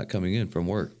paycheck is not coming in from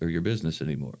work or your business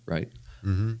anymore, right?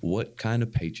 Mm-hmm. What kind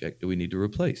of paycheck do we need to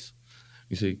replace?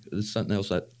 You see, this is something else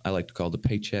that I like to call the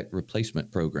paycheck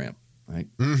replacement program, right?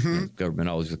 Mm-hmm. The government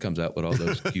always comes out with all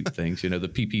those cute things, the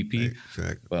PPP.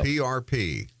 Exactly. Well,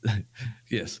 PRP.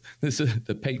 Yes, this is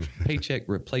the paycheck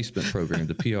replacement program,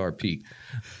 the PRP.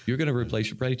 You're going to replace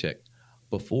your paycheck.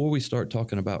 Before we start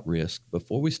talking about risk,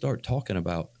 before we start talking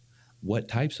about what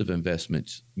types of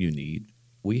investments you need,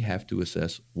 we have to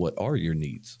assess what are your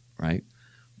needs, right?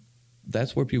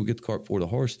 That's where people get the cart before the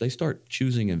horse. They start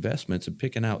choosing investments and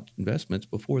picking out investments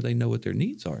before they know what their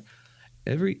needs are.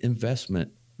 Every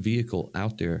investment vehicle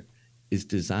out there is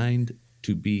designed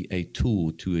to be a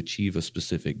tool to achieve a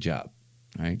specific job,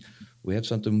 right? We have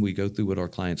something we go through with our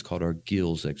clients called our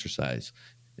GILS exercise.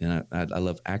 And I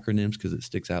love acronyms because it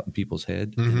sticks out in people's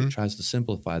head and it tries to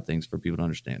simplify things for people to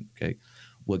understand, okay?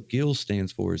 What GILS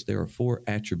stands for is there are 4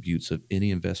 attributes of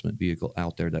any investment vehicle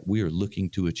out there that we are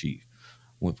looking to achieve.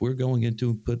 Well, if we're going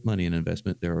into put money in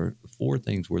investment, there are 4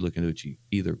 things we're looking to achieve: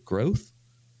 either growth,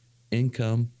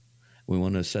 income, we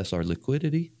want to assess our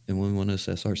liquidity, and we want to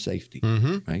assess our safety,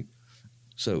 right?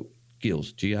 So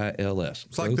GILS, G-I-L-S.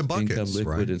 It's like the buckets, income,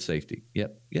 liquid, right? and safety.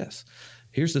 Yep, yes.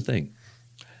 Here's the thing.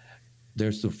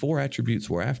 There's the 4 attributes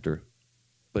we're after,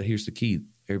 but here's the key.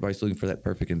 Everybody's looking for that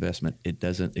perfect investment. It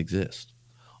doesn't exist.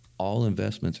 All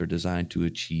investments are designed to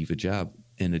achieve a job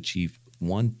and achieve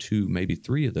 1, 2, maybe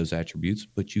 3 of those attributes,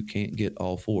 but you can't get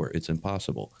all 4. It's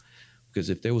impossible. Because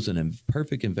if there was a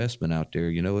perfect investment out there,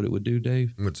 you know what it would do,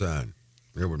 Dave? What's that?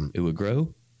 It would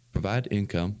grow, provide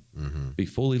income, be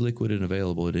fully liquid and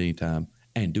available at any time,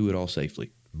 and do it all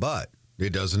safely. But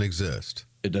it doesn't exist.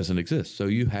 It doesn't exist. So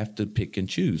you have to pick and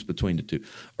choose between the two.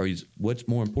 What's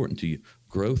more important to you,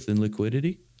 growth and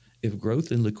liquidity? If growth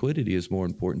and liquidity is more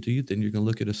important to you, then you're going to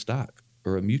look at a stock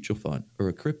or a mutual fund or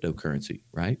a cryptocurrency,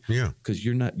 right? Yeah. Because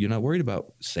you're not worried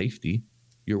about safety.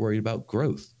 You're worried about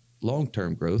growth,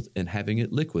 long-term growth, and having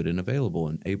it liquid and available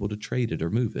and able to trade it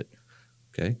or move it.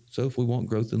 Okay. So if we want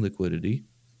growth and liquidity,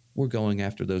 we're going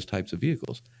after those types of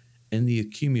vehicles. In the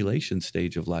accumulation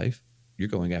stage of life, you're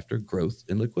going after growth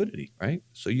and liquidity, right?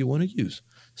 So you want to use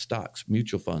stocks,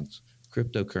 mutual funds,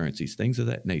 cryptocurrencies, things of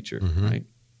that nature, right?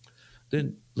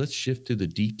 Then let's shift to the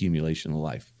decumulation of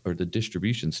life or the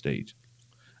distribution stage.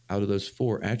 Out of those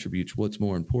 4 attributes, what's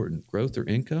more important, growth or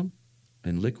income,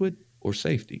 and liquid or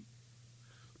safety?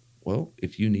 Well,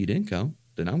 if you need income,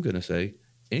 then I'm going to say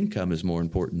income is more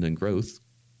important than growth,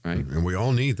 right? And we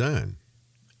all need that.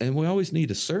 And we always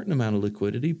need a certain amount of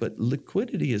liquidity, but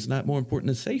liquidity is not more important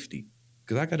than safety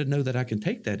because I got to know that I can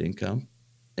take that income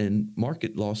and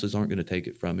market losses aren't going to take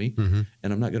it from me and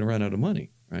I'm not going to run out of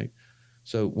money, right?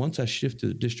 So once I shift to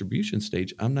the distribution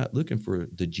stage, I'm not looking for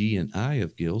the G and I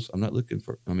of GILS. I'm not looking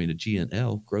for, the G and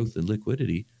L, growth and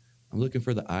liquidity. I'm looking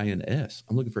for the I and S.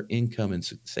 I'm looking for income and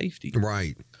safety.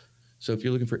 Right. So if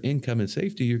you're looking for income and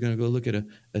safety, you're going to go look at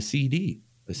a CD.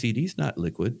 A CD is not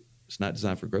liquid. It's not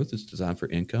designed for growth. It's designed for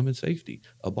income and safety.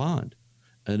 A bond,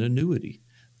 an annuity,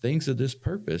 things of this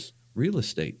purpose. Real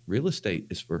estate. Real estate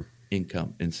is for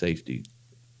income and safety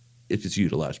if it's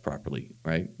utilized properly,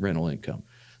 right? Rental income.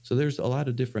 So there's a lot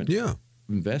of different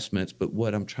investments, but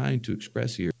what I'm trying to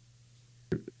express here,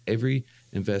 every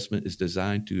investment is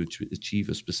designed to achieve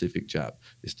a specific job.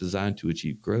 It's designed to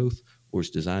achieve growth, or it's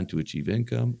designed to achieve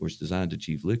income, or it's designed to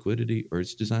achieve liquidity, or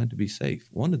it's designed to be safe.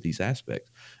 One of these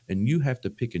aspects. And you have to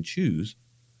pick and choose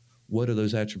what are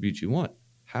those attributes you want.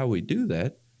 How we do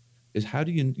that is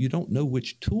you don't know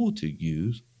which tool to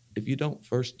use if you don't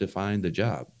first define the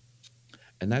job.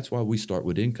 And that's why we start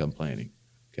with income planning.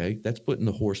 Okay. That's putting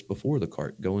the horse before the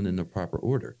cart, going in the proper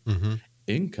order. Mm-hmm.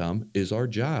 Income is our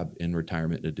job in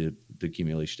retirement at the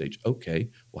accumulation stage. Okay.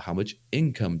 Well, how much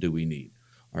income do we need?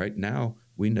 All right. Now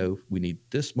we know we need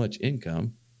this much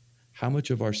income. How much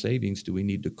of our savings do we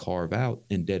need to carve out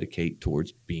and dedicate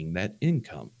towards being that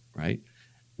income? Right.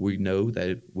 We know that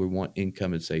if we want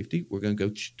income and safety, we're going to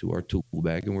go to our tool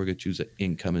bag and we're going to choose an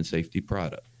income and safety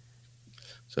product.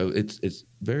 So it's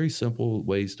very simple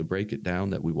ways to break it down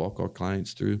that we walk our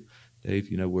clients through. Dave,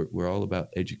 we're all about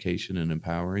education and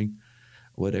empowering.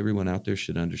 What everyone out there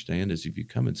should understand is if you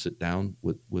come and sit down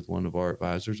with one of our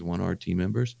advisors or one of our team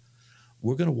members,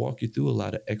 we're going to walk you through a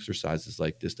lot of exercises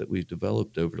like this that we've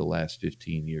developed over the last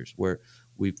 15 years, where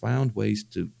we found ways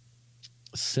to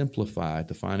simplify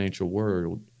the financial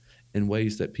world in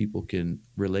ways that people can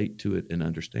relate to it and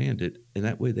understand it. And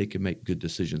that way they can make good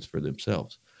decisions for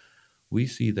themselves. We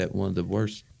see that one of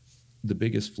the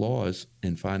biggest flaws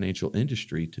in financial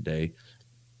industry today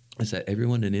is that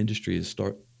everyone in industry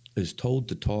is told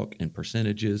to talk in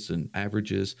percentages and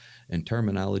averages and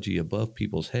terminology above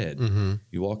people's head. Mm-hmm.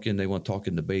 You walk in, they want to talk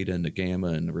in the beta and the gamma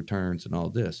and the returns and all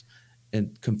this,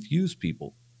 and confuse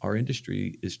people. Our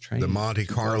industry is trained. The Monte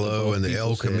Carlo and the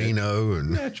El Camino.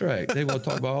 And that's right. They want to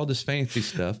talk about all this fancy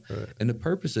stuff. Right. And the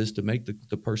purpose is to make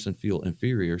the person feel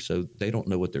inferior so they don't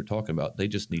know what they're talking about. They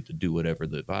just need to do whatever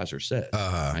the advisor says,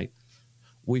 right?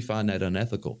 We find that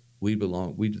unethical. We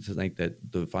think that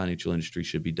the financial industry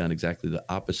should be done exactly the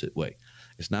opposite way.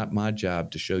 It's not my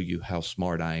job to show you how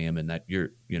smart I am and that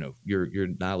your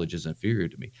knowledge is inferior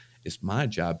to me. It's my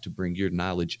job to bring your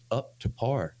knowledge up to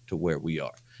par to where we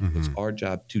are. Mm-hmm. It's our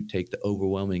job to take the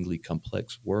overwhelmingly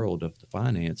complex world of the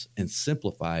finance and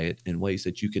simplify it in ways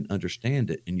that you can understand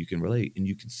it and you can relate and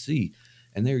you can see.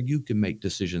 And there you can make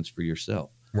decisions for yourself.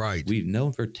 Right. We've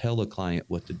never tell a client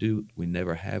what to do. We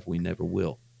never have. We never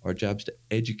will. Our job is to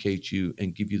educate you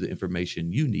and give you the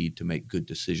information you need to make good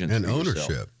decisions and for ownership.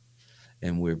 Yourself.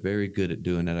 And we're very good at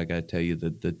doing that. I got to tell you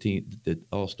that the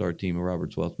all-star team of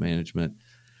Roberts Wealth Management,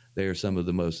 they are some of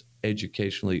the most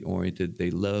educationally oriented. They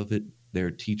love it.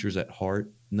 They're teachers at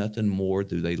heart. Nothing more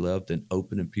do they love than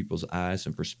opening people's eyes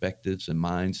and perspectives and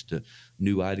minds to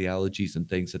new ideologies and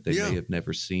things that they may have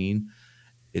never seen.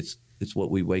 It's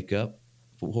what we wake up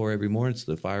for every morning. It's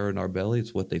the fire in our belly.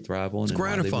 It's what they thrive on. It's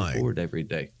gratifying. Why they move forward every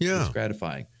day. Yeah. It's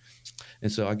gratifying.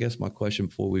 And so I guess my question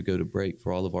before we go to break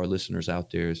for all of our listeners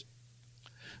out there is,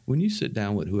 when you sit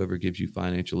down with whoever gives you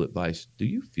financial advice, do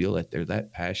you feel that they're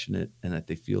that passionate and that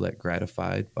they feel that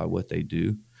gratified by what they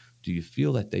do? Do you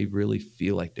feel that they really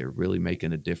feel like they're really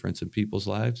making a difference in people's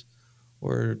lives?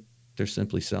 Or they're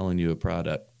simply selling you a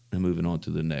product and moving on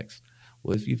to the next?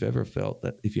 Well, if you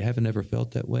haven't ever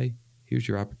felt that way, here's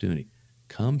your opportunity.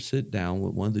 Come sit down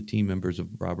with one of the team members of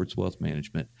Roberts Wealth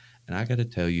Management. And I got to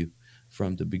tell you,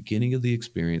 from the beginning of the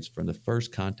experience, from the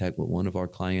first contact with one of our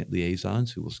client liaisons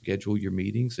who will schedule your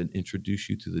meetings and introduce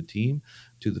you to the team,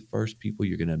 to the first people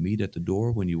you're going to meet at the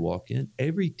door when you walk in,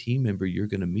 every team member you're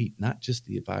going to meet, not just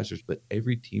the advisors, but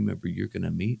every team member you're going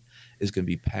to meet is going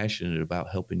to be passionate about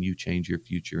helping you change your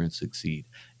future and succeed.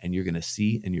 And you're going to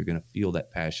see and you're going to feel that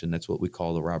passion. That's what we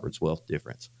call the Roberts Wealth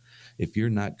difference. If you're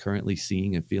not currently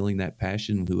seeing and feeling that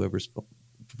passion, whoever's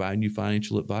providing you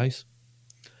financial advice,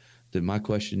 then my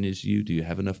question is do you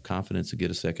have enough confidence to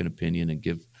get a second opinion and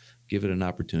give it an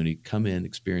opportunity? Come in,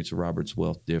 experience a Roberts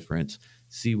Wealth difference,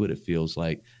 see what it feels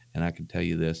like. And I can tell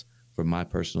you this from my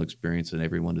personal experience and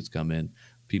everyone that's come in,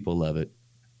 people love it.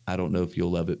 I don't know if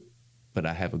you'll love it, but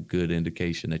I have a good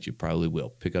indication that you probably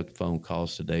will. Pick up the phone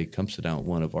calls today. Come sit down with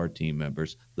one of our team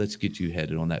members. Let's get you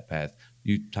headed on that path.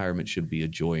 Retirement should be a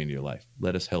joy in your life.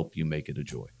 Let us help you make it a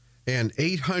joy. And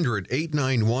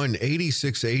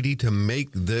 800-891-8680 to make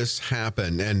this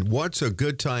happen. And what's a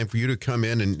good time for you to come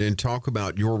in and talk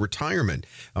about your retirement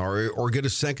or get a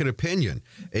second opinion?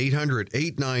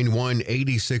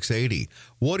 800-891-8680.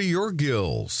 What are your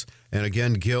GILs? And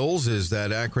again, GILs is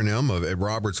that acronym at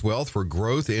Roberts Wealth for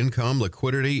growth, income,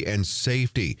 liquidity, and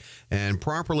safety. And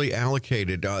properly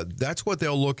allocated, that's what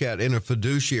they'll look at in a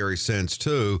fiduciary sense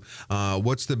too.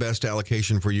 What's the best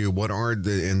allocation for you? What are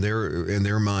in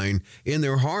their mind, in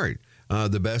their heart,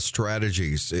 the best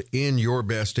strategies in your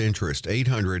best interest?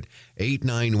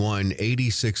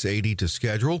 800-891-8680 to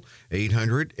schedule.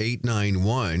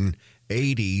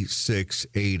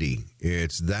 800-891-8680.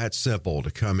 It's that simple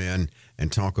to come in and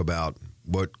talk about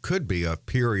what could be a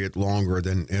period longer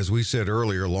than, as we said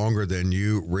earlier, longer than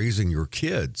you raising your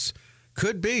kids.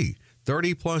 Could be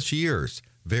 30 plus years.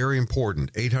 Very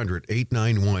important.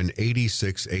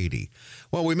 800-891-8680.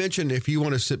 Well, we mentioned if you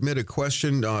want to submit a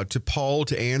question to Paul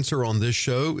to answer on this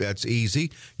show, that's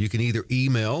easy. You can either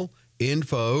email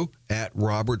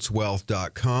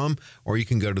info@robertswealth.com, or you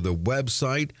can go to the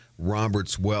website,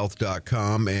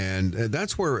 robertswealth.com, and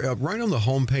that's where right on the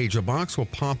homepage, a box will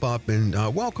pop up and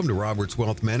welcome to Roberts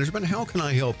Wealth Management. How can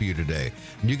I help you today?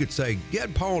 And you could say,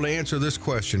 get Paul to answer this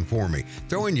question for me.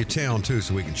 Throw in your town too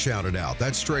so we can shout it out.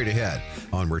 That's straight ahead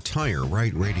on Retire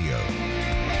Right Radio.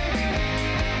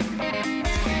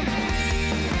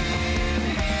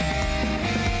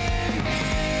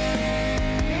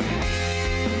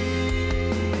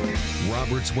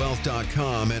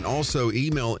 robertswealth.com, and also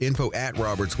email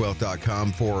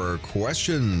info@robertswealth.com for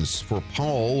questions for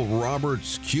Paul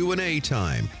Roberts Q&A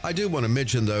time. I do want to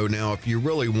mention, though, now, if you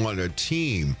really want a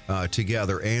team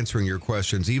together answering your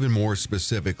questions even more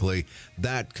specifically,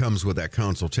 that comes with that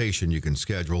consultation you can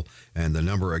schedule. And the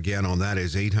number again on that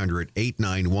is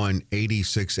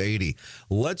 800-891-8680.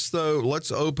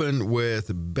 Let's open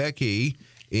with Becky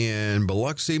in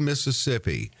Biloxi,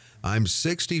 Mississippi. I'm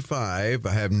 65.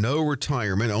 I have no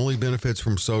retirement, only benefits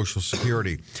from Social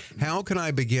Security. How can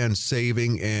I begin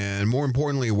saving? And more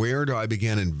importantly, where do I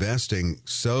begin investing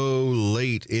so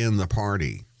late in the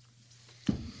party?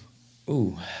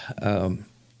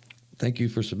 Thank you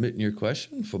for submitting your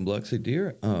question from Biloxi,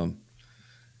 dear. I'm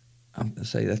going to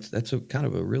say that's a kind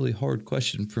of a really hard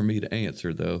question for me to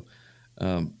answer, though.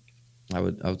 I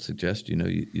would suggest,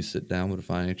 you sit down with a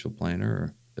financial planner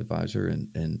or advisor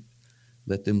and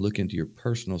let them look into your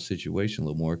personal situation a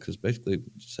little more, because basically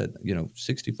said,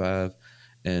 65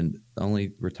 and the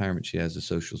only retirement she has is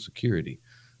Social Security.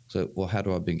 So, well, how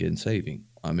do I begin saving?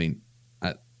 I mean,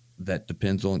 that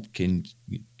depends on can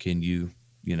you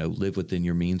live within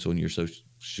your means on your Social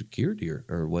Security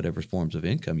or whatever forms of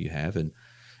income you have, and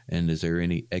is there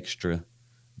any extra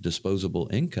disposable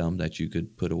income that you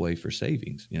could put away for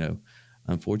savings?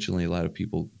 Unfortunately, a lot of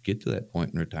people get to that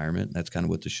point in retirement. And that's kind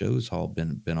of what the show's all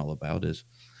been all about, is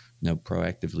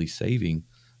proactively saving,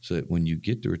 so that when you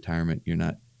get to retirement, you're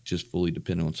not just fully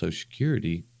dependent on Social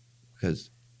Security. Because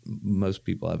most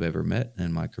people I've ever met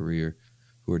in my career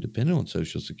who are dependent on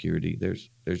Social Security,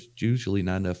 there's usually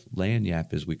not enough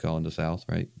lagniappe, as we call in the South,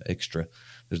 right? Extra.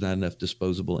 There's not enough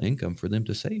disposable income for them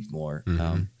to save more.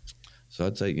 Mm-hmm. So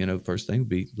I'd say, first thing would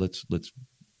be let's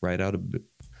write out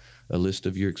a list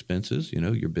of your expenses,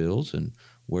 your bills, and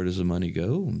where does the money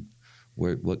go, and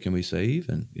what can we save,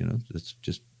 and let's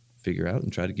just figure out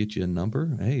and try to get you a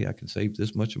number. Hey, I can save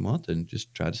this much a month, and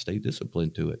just try to stay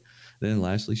disciplined to it. Then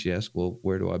lastly, she asked, well,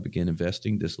 where do I begin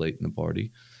investing this late in the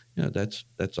party? That's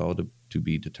all to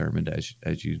be determined as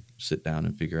you sit down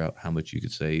and figure out how much you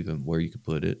could save and where you could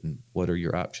put it and what are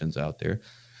your options out there.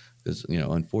 Because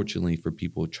unfortunately, for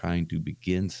people trying to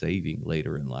begin saving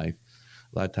later in life,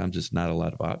 a lot of times it's not a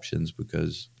lot of options,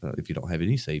 because if you don't have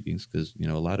any savings, because,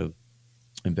 a lot of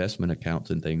investment accounts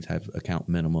and things have account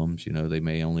minimums. They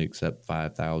may only accept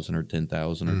 5,000 or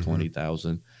 10,000 or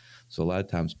 20,000. So a lot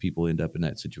of times people end up in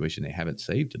that situation. They haven't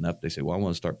saved enough. They say, well, I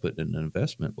want to start putting in an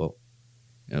investment. Well,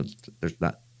 there's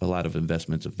not a lot of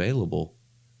investments available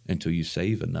until you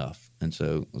save enough. And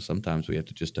so sometimes we have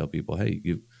to just tell people, hey,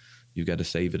 you've got to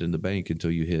save it in the bank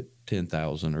until you hit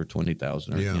 10,000 or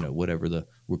 20,000 or whatever the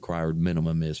required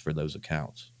minimum is for those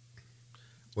accounts.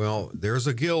 Well, there's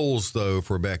a GILS, though,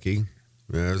 for Becky.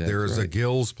 There's a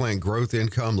GILS plan: growth,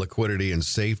 income, liquidity, and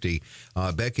safety.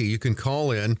 Becky, you can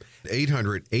call in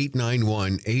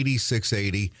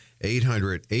 800-891-8680,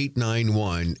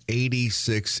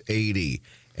 800-891-8680.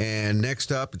 And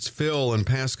next up, it's Phil in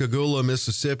Pascagoula,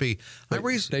 Mississippi.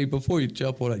 Dave, before you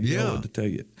jump on it, I wanted to tell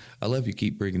you, I love you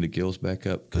keep bringing the GILS back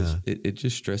up, because it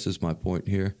just stresses my point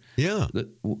here. Yeah.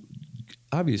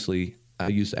 Obviously, I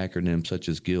use acronyms such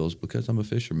as GILS because I'm a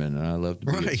fisherman and I love to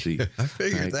be at sea. I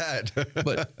figured that.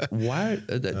 But why?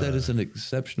 That is an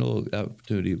exceptional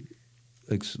opportunity,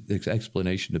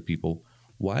 explanation to people.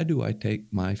 Why do I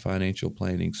take my financial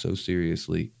planning so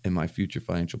seriously and my future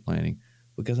financial planning?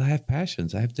 Because I have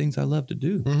passions. I have things I love to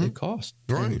do. They cost.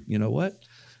 Right. And you know what?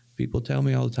 People tell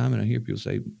me all the time, and I hear people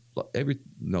say,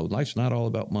 life's not all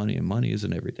about money, and money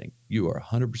isn't everything. You are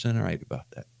 100% right about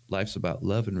that. Life's about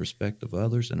love and respect of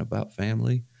others, and about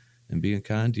family and being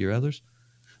kind to your others.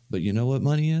 But you know what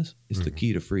money is? It's the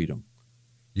key to freedom.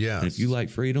 Yes. And if you like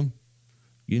freedom,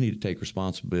 you need to take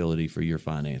responsibility for your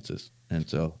finances. And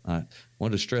so I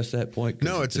want to stress that point.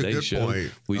 No, it's a good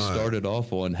point. We started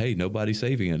off on, hey, nobody's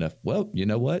saving enough. Well, you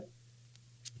know what?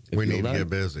 We need to get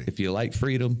busy. If you like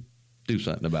freedom, do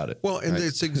something about it. Well, and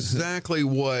it's exactly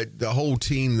what the whole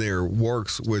team there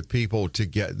works with people to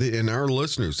get, and our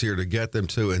listeners here to get them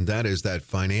to, and that is that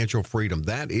financial freedom.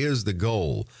 That is the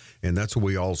goal, and that's what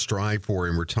we all strive for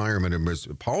in retirement. And as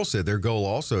Paul said, their goal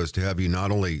also is to have you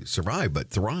not only survive, but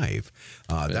thrive.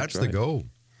 That's the goal.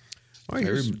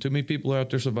 Too many people are out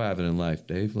there surviving in life,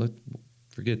 Dave.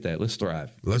 Forget that. Let's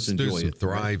thrive. Let's enjoy do some it.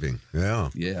 thriving. Right?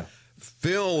 Yeah.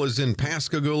 Phil is in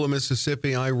Pascagoula,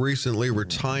 Mississippi. I recently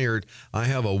retired. I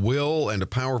have a will and a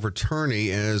power of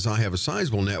attorney as I have a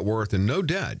sizable net worth and no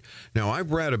debt. Now,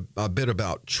 I've read a bit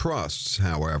about trusts,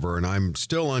 however, and I'm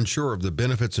still unsure of the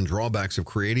benefits and drawbacks of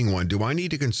creating one. Do I need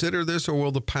to consider this, or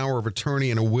will the power of attorney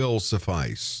and a will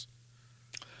suffice?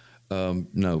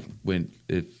 No.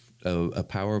 If a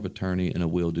power of attorney and a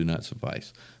will do not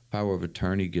suffice. Power of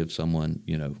attorney gives someone,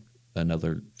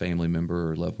 another family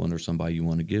member or loved one or somebody you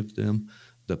want to give them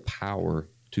the power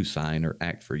to sign or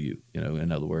act for you.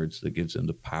 In other words, that gives them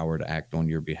the power to act on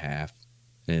your behalf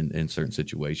in certain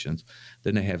situations.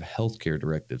 Then they have healthcare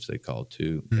directives, they call it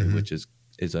too, which is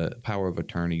a power of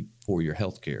attorney for your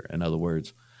healthcare. In other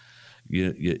words,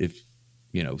 if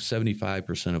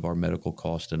 75% of our medical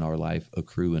costs in our life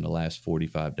accrue in the last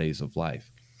 45 days of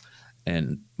life.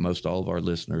 And most all of our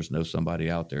listeners know somebody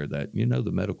out there that,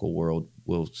 the medical world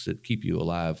will keep you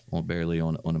alive barely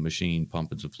on a machine,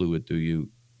 pumping some fluid through you,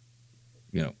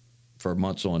 for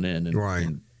months on end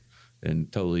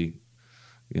and totally,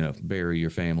 bury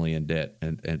your family in debt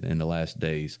and in the last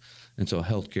days. And so a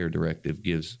healthcare directive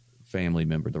gives family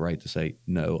member the right to say,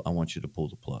 no, I want you to pull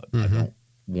the plug. I don't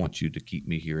want you to keep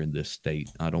me here in this state.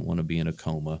 I don't want to be in a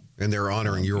coma. And they're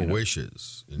honoring your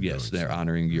wishes. Yes, they're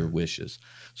honoring your wishes.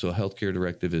 So a healthcare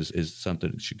directive is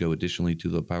something that should go additionally to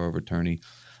the power of attorney.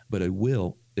 But a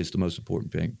will is the most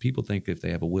important thing. People think if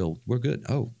they have a will, we're good.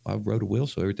 Oh, I wrote a will,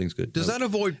 so everything's good. Does that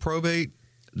avoid probate?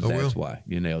 That's why.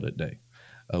 You nailed it, Dave.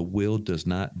 A will does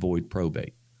not void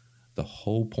probate. The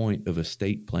whole point of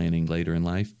estate planning later in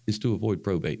life is to avoid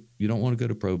probate. You don't want to go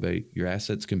to probate. Your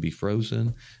assets can be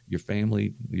frozen. Your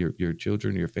family, your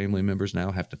children, your family members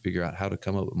now have to figure out how to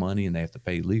come up with money, and they have to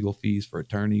pay legal fees for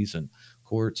attorneys and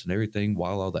courts and everything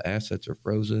while all the assets are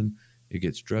frozen. It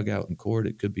gets drug out in court.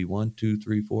 It could be 1, 2,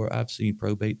 3, 4. I've seen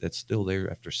probate that's still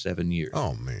there after 7 years.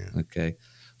 Oh, man. Okay.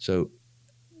 So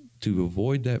to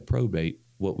avoid that probate,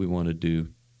 what we want to do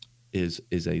is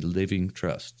a living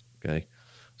trust. Okay.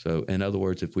 So in other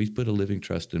words, if we put a living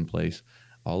trust in place,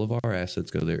 all of our assets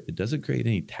go there. It doesn't create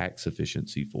any tax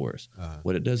efficiency for us.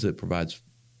 What it does, it provides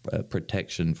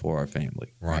protection for our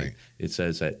family. Right. It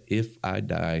says that if I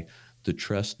die, the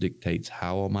trust dictates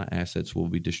how all my assets will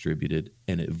be distributed,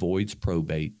 and it voids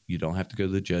probate. You don't have to go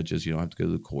to the judges. You don't have to go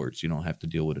to the courts. You don't have to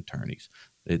deal with attorneys.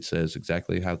 It says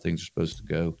exactly how things are supposed to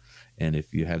go. And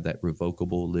if you have that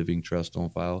revocable living trust on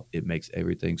file, it makes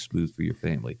everything smooth for your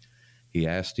family. He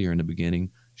asked here in the beginning,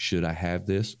 should I have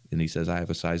this? And he says, I have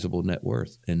a sizable net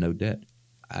worth and no debt.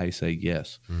 I say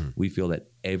yes. We feel that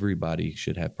everybody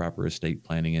should have proper estate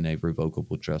planning and a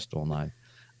revocable trust on life.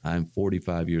 I'm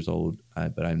 45 years old,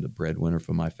 but I'm the breadwinner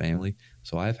for my family.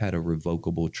 So I've had a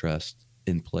revocable trust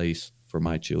in place for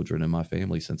my children and my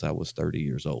family since I was 30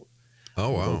 years old.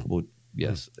 Oh, wow.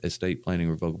 Yes, estate planning,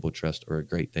 revocable trust are a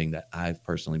great thing that I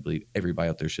personally believe everybody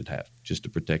out there should have just to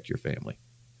protect your family.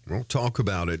 We'll talk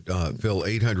about it, Phil.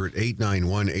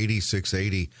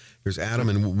 800-891-8680. There's Adam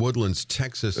in Woodlands,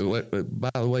 Texas. By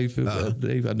the way, Phil,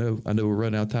 Dave, I know we're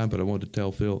running out of time, but I wanted to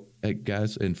tell Phil, hey,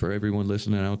 guys, and for everyone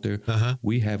listening out there,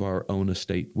 we have our own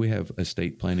estate. We have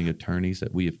estate planning attorneys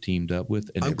that we have teamed up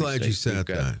with. I'm glad you said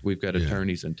that. We've got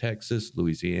attorneys in Texas,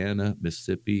 Louisiana,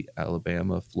 Mississippi,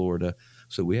 Alabama, Florida.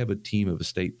 So we have a team of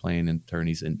estate planning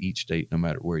attorneys in each state, no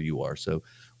matter where you are. So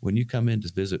when you come in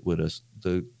to visit with us,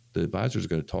 the advisors are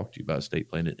going to talk to you about estate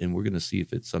planning, and we're going to see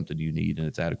if it's something you need and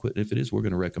it's adequate. And if it is, we're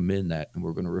going to recommend that, and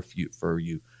we're going to refer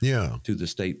you to the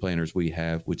estate planners we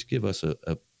have, which give us a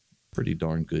pretty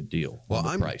darn good deal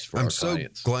on the price for our clients. I'm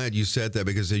so glad you said that,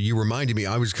 because you reminded me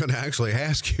I was going to actually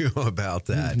ask you about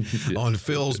that on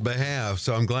Phil's behalf.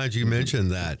 So I'm glad you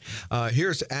mentioned that.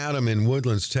 Here's Adam in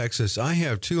Woodlands, Texas. I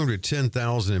have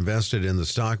 $210,000 invested in the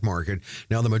stock market.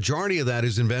 Now, the majority of that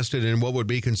is invested in what would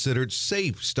be considered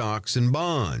safe stocks and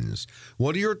bonds.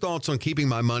 What are your thoughts on keeping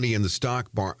my money in the stock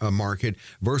market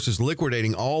versus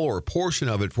liquidating all or a portion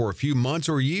of it for a few months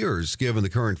or years, given the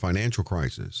current financial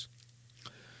crisis?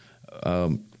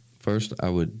 First, I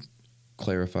would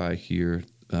clarify here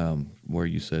where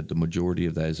you said the majority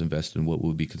of that is invested in what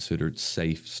would be considered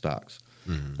safe stocks.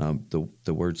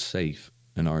 The word safe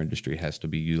in our industry has to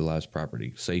be utilized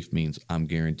properly. Safe means I'm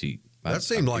guaranteed. That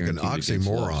seemed like an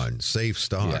oxymoron. Safe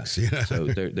stocks. Yeah. So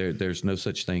there's no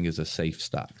such thing as a safe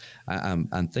stock.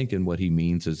 I'm thinking what he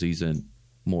means is he's in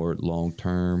more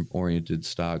long-term oriented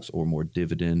stocks or more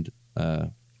dividend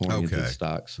oriented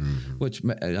stocks, which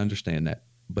I understand that,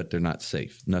 but they're not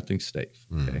safe. Nothing's safe.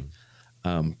 Okay.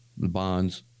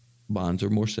 Bonds are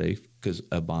more safe because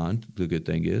a bond, the good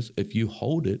thing is if you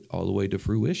hold it all the way to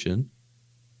fruition,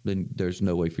 then there's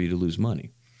no way for you to lose money.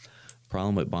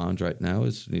 Problem with bonds right now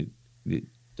is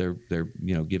they're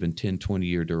given 10,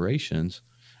 20-year durations.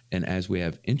 And as we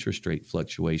have interest rate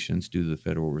fluctuations due to the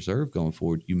Federal Reserve going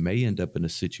forward, you may end up in a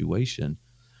situation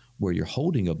where you're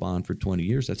holding a bond for 20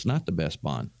 years. That's not the best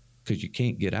bond because you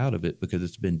can't get out of it because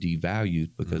it's been devalued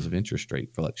because of interest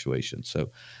rate fluctuations.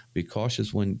 So be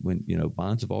cautious when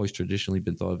bonds have always traditionally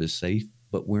been thought of as safe,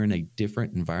 but we're in a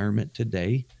different environment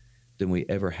today than we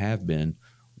ever have been,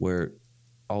 where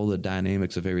all the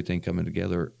dynamics of everything coming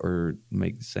together are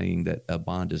saying that a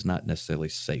bond is not necessarily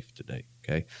safe today.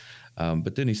 Okay.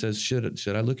 But then he says,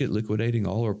 should I look at liquidating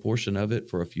all or a portion of it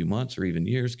for a few months or even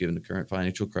years, given the current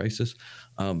financial crisis?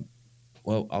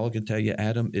 Well, all I can tell you,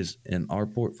 Adam, is in our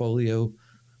portfolio,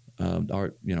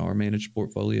 our managed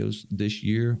portfolios this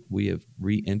year, we have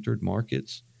re-entered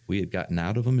markets. We had gotten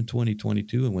out of them in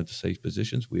 2022 and went to safe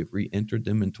positions. We have re-entered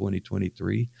them in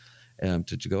 2023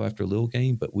 to go after a little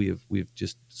gain, but we've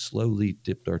just slowly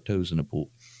dipped our toes in the pool.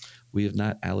 We have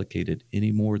not allocated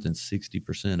any more than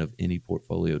 60% of any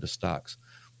portfolio to stocks.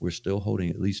 We're still holding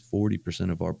at least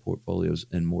 40% of our portfolios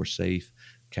in more safe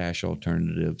cash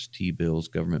alternatives, T-bills,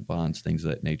 government bonds, things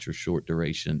of that nature, short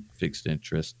duration, fixed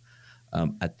interest.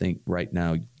 I think right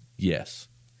now, yes,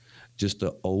 just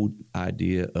the old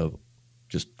idea of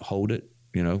just hold it,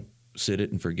 sit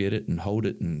it and forget it and hold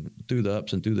it and through the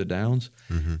ups and through the downs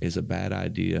is a bad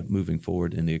idea moving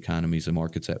forward in the economies and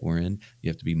markets that we're in. You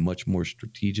have to be much more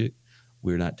strategic.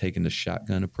 We're not taking the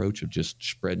shotgun approach of just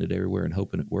spreading it everywhere and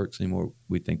hoping it works anymore.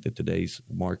 We think that today's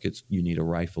markets, you need a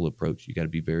rifle approach. You got to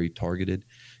be very targeted,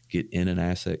 get in an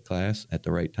asset class at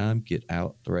the right time, get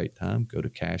out at the right time, go to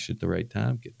cash at the right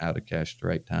time, get out of cash at the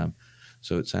right time.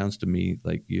 So it sounds to me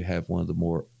like you have one of the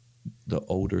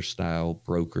older style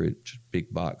brokerage,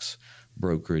 big box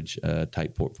brokerage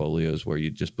type portfolios where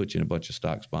you just put you in a bunch of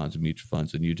stocks, bonds, and mutual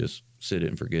funds, and you just sit it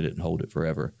and forget it and hold it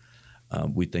forever.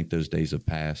 We think those days have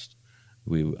passed.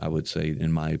 I would say,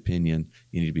 in my opinion,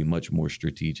 you need to be much more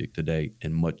strategic today,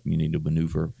 and you need to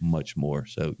maneuver much more.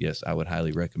 So, yes, I would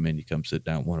highly recommend you come sit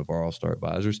down with one of our all-star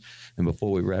advisors. And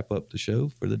before we wrap up the show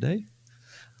for the day,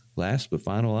 last but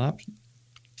final option,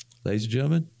 ladies and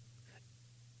gentlemen,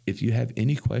 if you have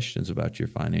any questions about your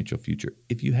financial future,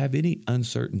 if you have any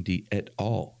uncertainty at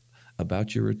all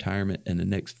about your retirement in the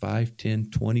next 5, 10,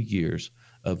 20 years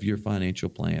of your financial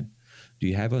plan, do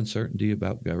you have uncertainty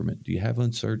about government? Do you have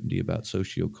uncertainty about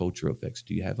socio-cultural effects?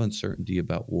 Do you have uncertainty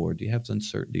about war? Do you have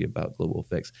uncertainty about global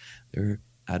effects?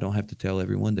 I don't have to tell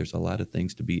everyone there's a lot of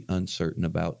things to be uncertain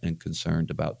about and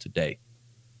concerned about today.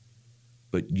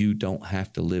 But you don't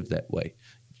have to live that way.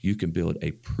 You can build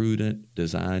a prudent,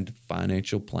 designed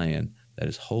financial plan that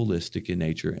is holistic in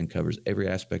nature and covers every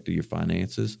aspect of your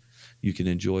finances. You can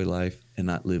enjoy life and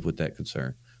not live with that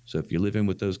concern. So if you're living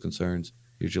with those concerns,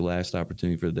 here's your last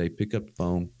opportunity for the day. Pick up the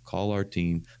phone, call our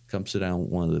team, come sit down with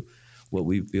one of what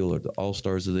we feel are the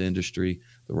all-stars of the industry,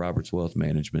 the Roberts Wealth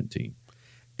Management team.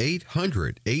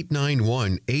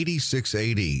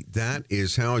 800-891-8680. That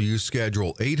is how you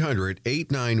schedule.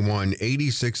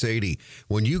 800-891-8680.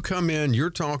 When you come in,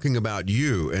 you're talking about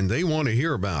you, and they want to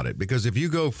hear about it, because if you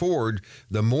go forward,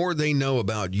 the more they know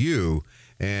about you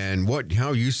and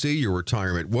how you see your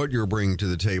retirement, what you're bringing to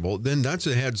the table, then that's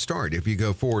a head start if you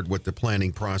go forward with the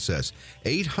planning process.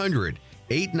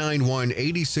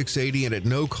 800-891-8680, and at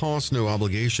no cost, no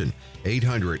obligation.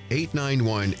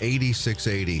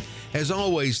 800-891-8680. As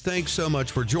always, thanks so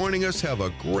much for joining us. Have a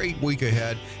great week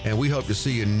ahead, and we hope to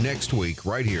see you next week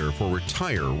right here for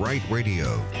Retire Right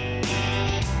Radio.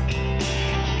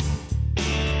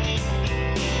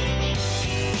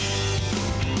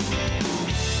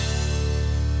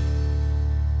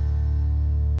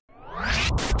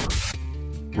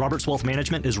 Roberts Wealth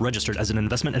Management is registered as an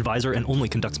investment advisor and only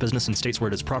conducts business in states where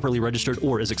it is properly registered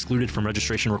or is excluded from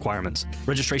registration requirements.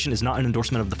 Registration is not an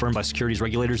endorsement of the firm by securities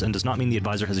regulators and does not mean the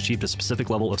advisor has achieved a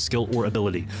specific level of skill or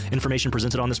ability. Information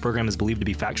presented on this program is believed to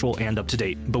be factual and up to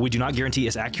date, but we do not guarantee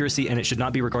its accuracy, and it should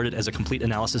not be regarded as a complete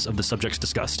analysis of the subjects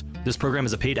discussed. This program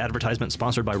is a paid advertisement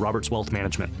sponsored by Roberts Wealth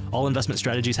Management. All investment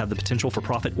strategies have the potential for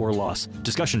profit or loss.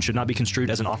 Discussion should not be construed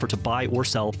as an offer to buy or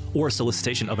sell or a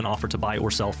solicitation of an offer to buy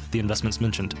or sell the investments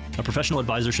mentioned. management. A professional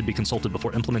advisor should be consulted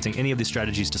before implementing any of the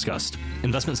strategies discussed.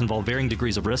 Investments involve varying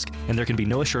degrees of risk, and there can be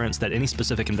no assurance that any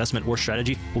specific investment or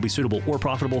strategy will be suitable or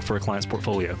profitable for a client's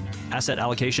portfolio. Asset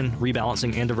allocation,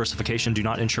 rebalancing, and diversification do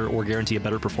not ensure or guarantee a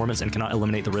better performance and cannot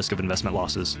eliminate the risk of investment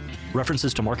losses.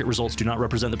 References to market results do not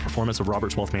represent the performance of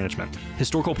Roberts Wealth Management.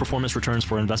 Historical performance returns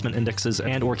for investment indexes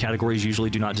and/or categories usually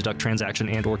do not deduct transaction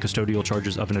and/or custodial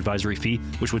charges of an advisory fee,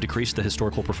 which would decrease the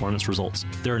historical performance results.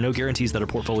 There are no guarantees that a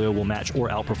portfolio will match or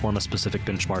outperform a specific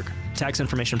benchmark. Tax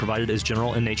information provided is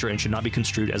general in nature and should not be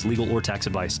construed as legal or tax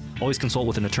advice. Always consult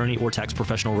with an attorney or tax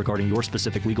professional regarding your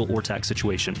specific legal or tax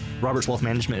situation. Roberts Wealth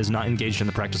Management is not engaged in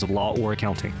the practice of law or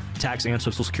accounting. Tax and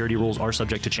Social Security rules are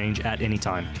subject to change at any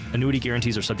time. Annuity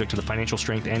guarantees are subject to the financial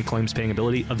strength and claims paying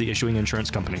ability of the issuing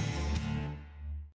insurance company.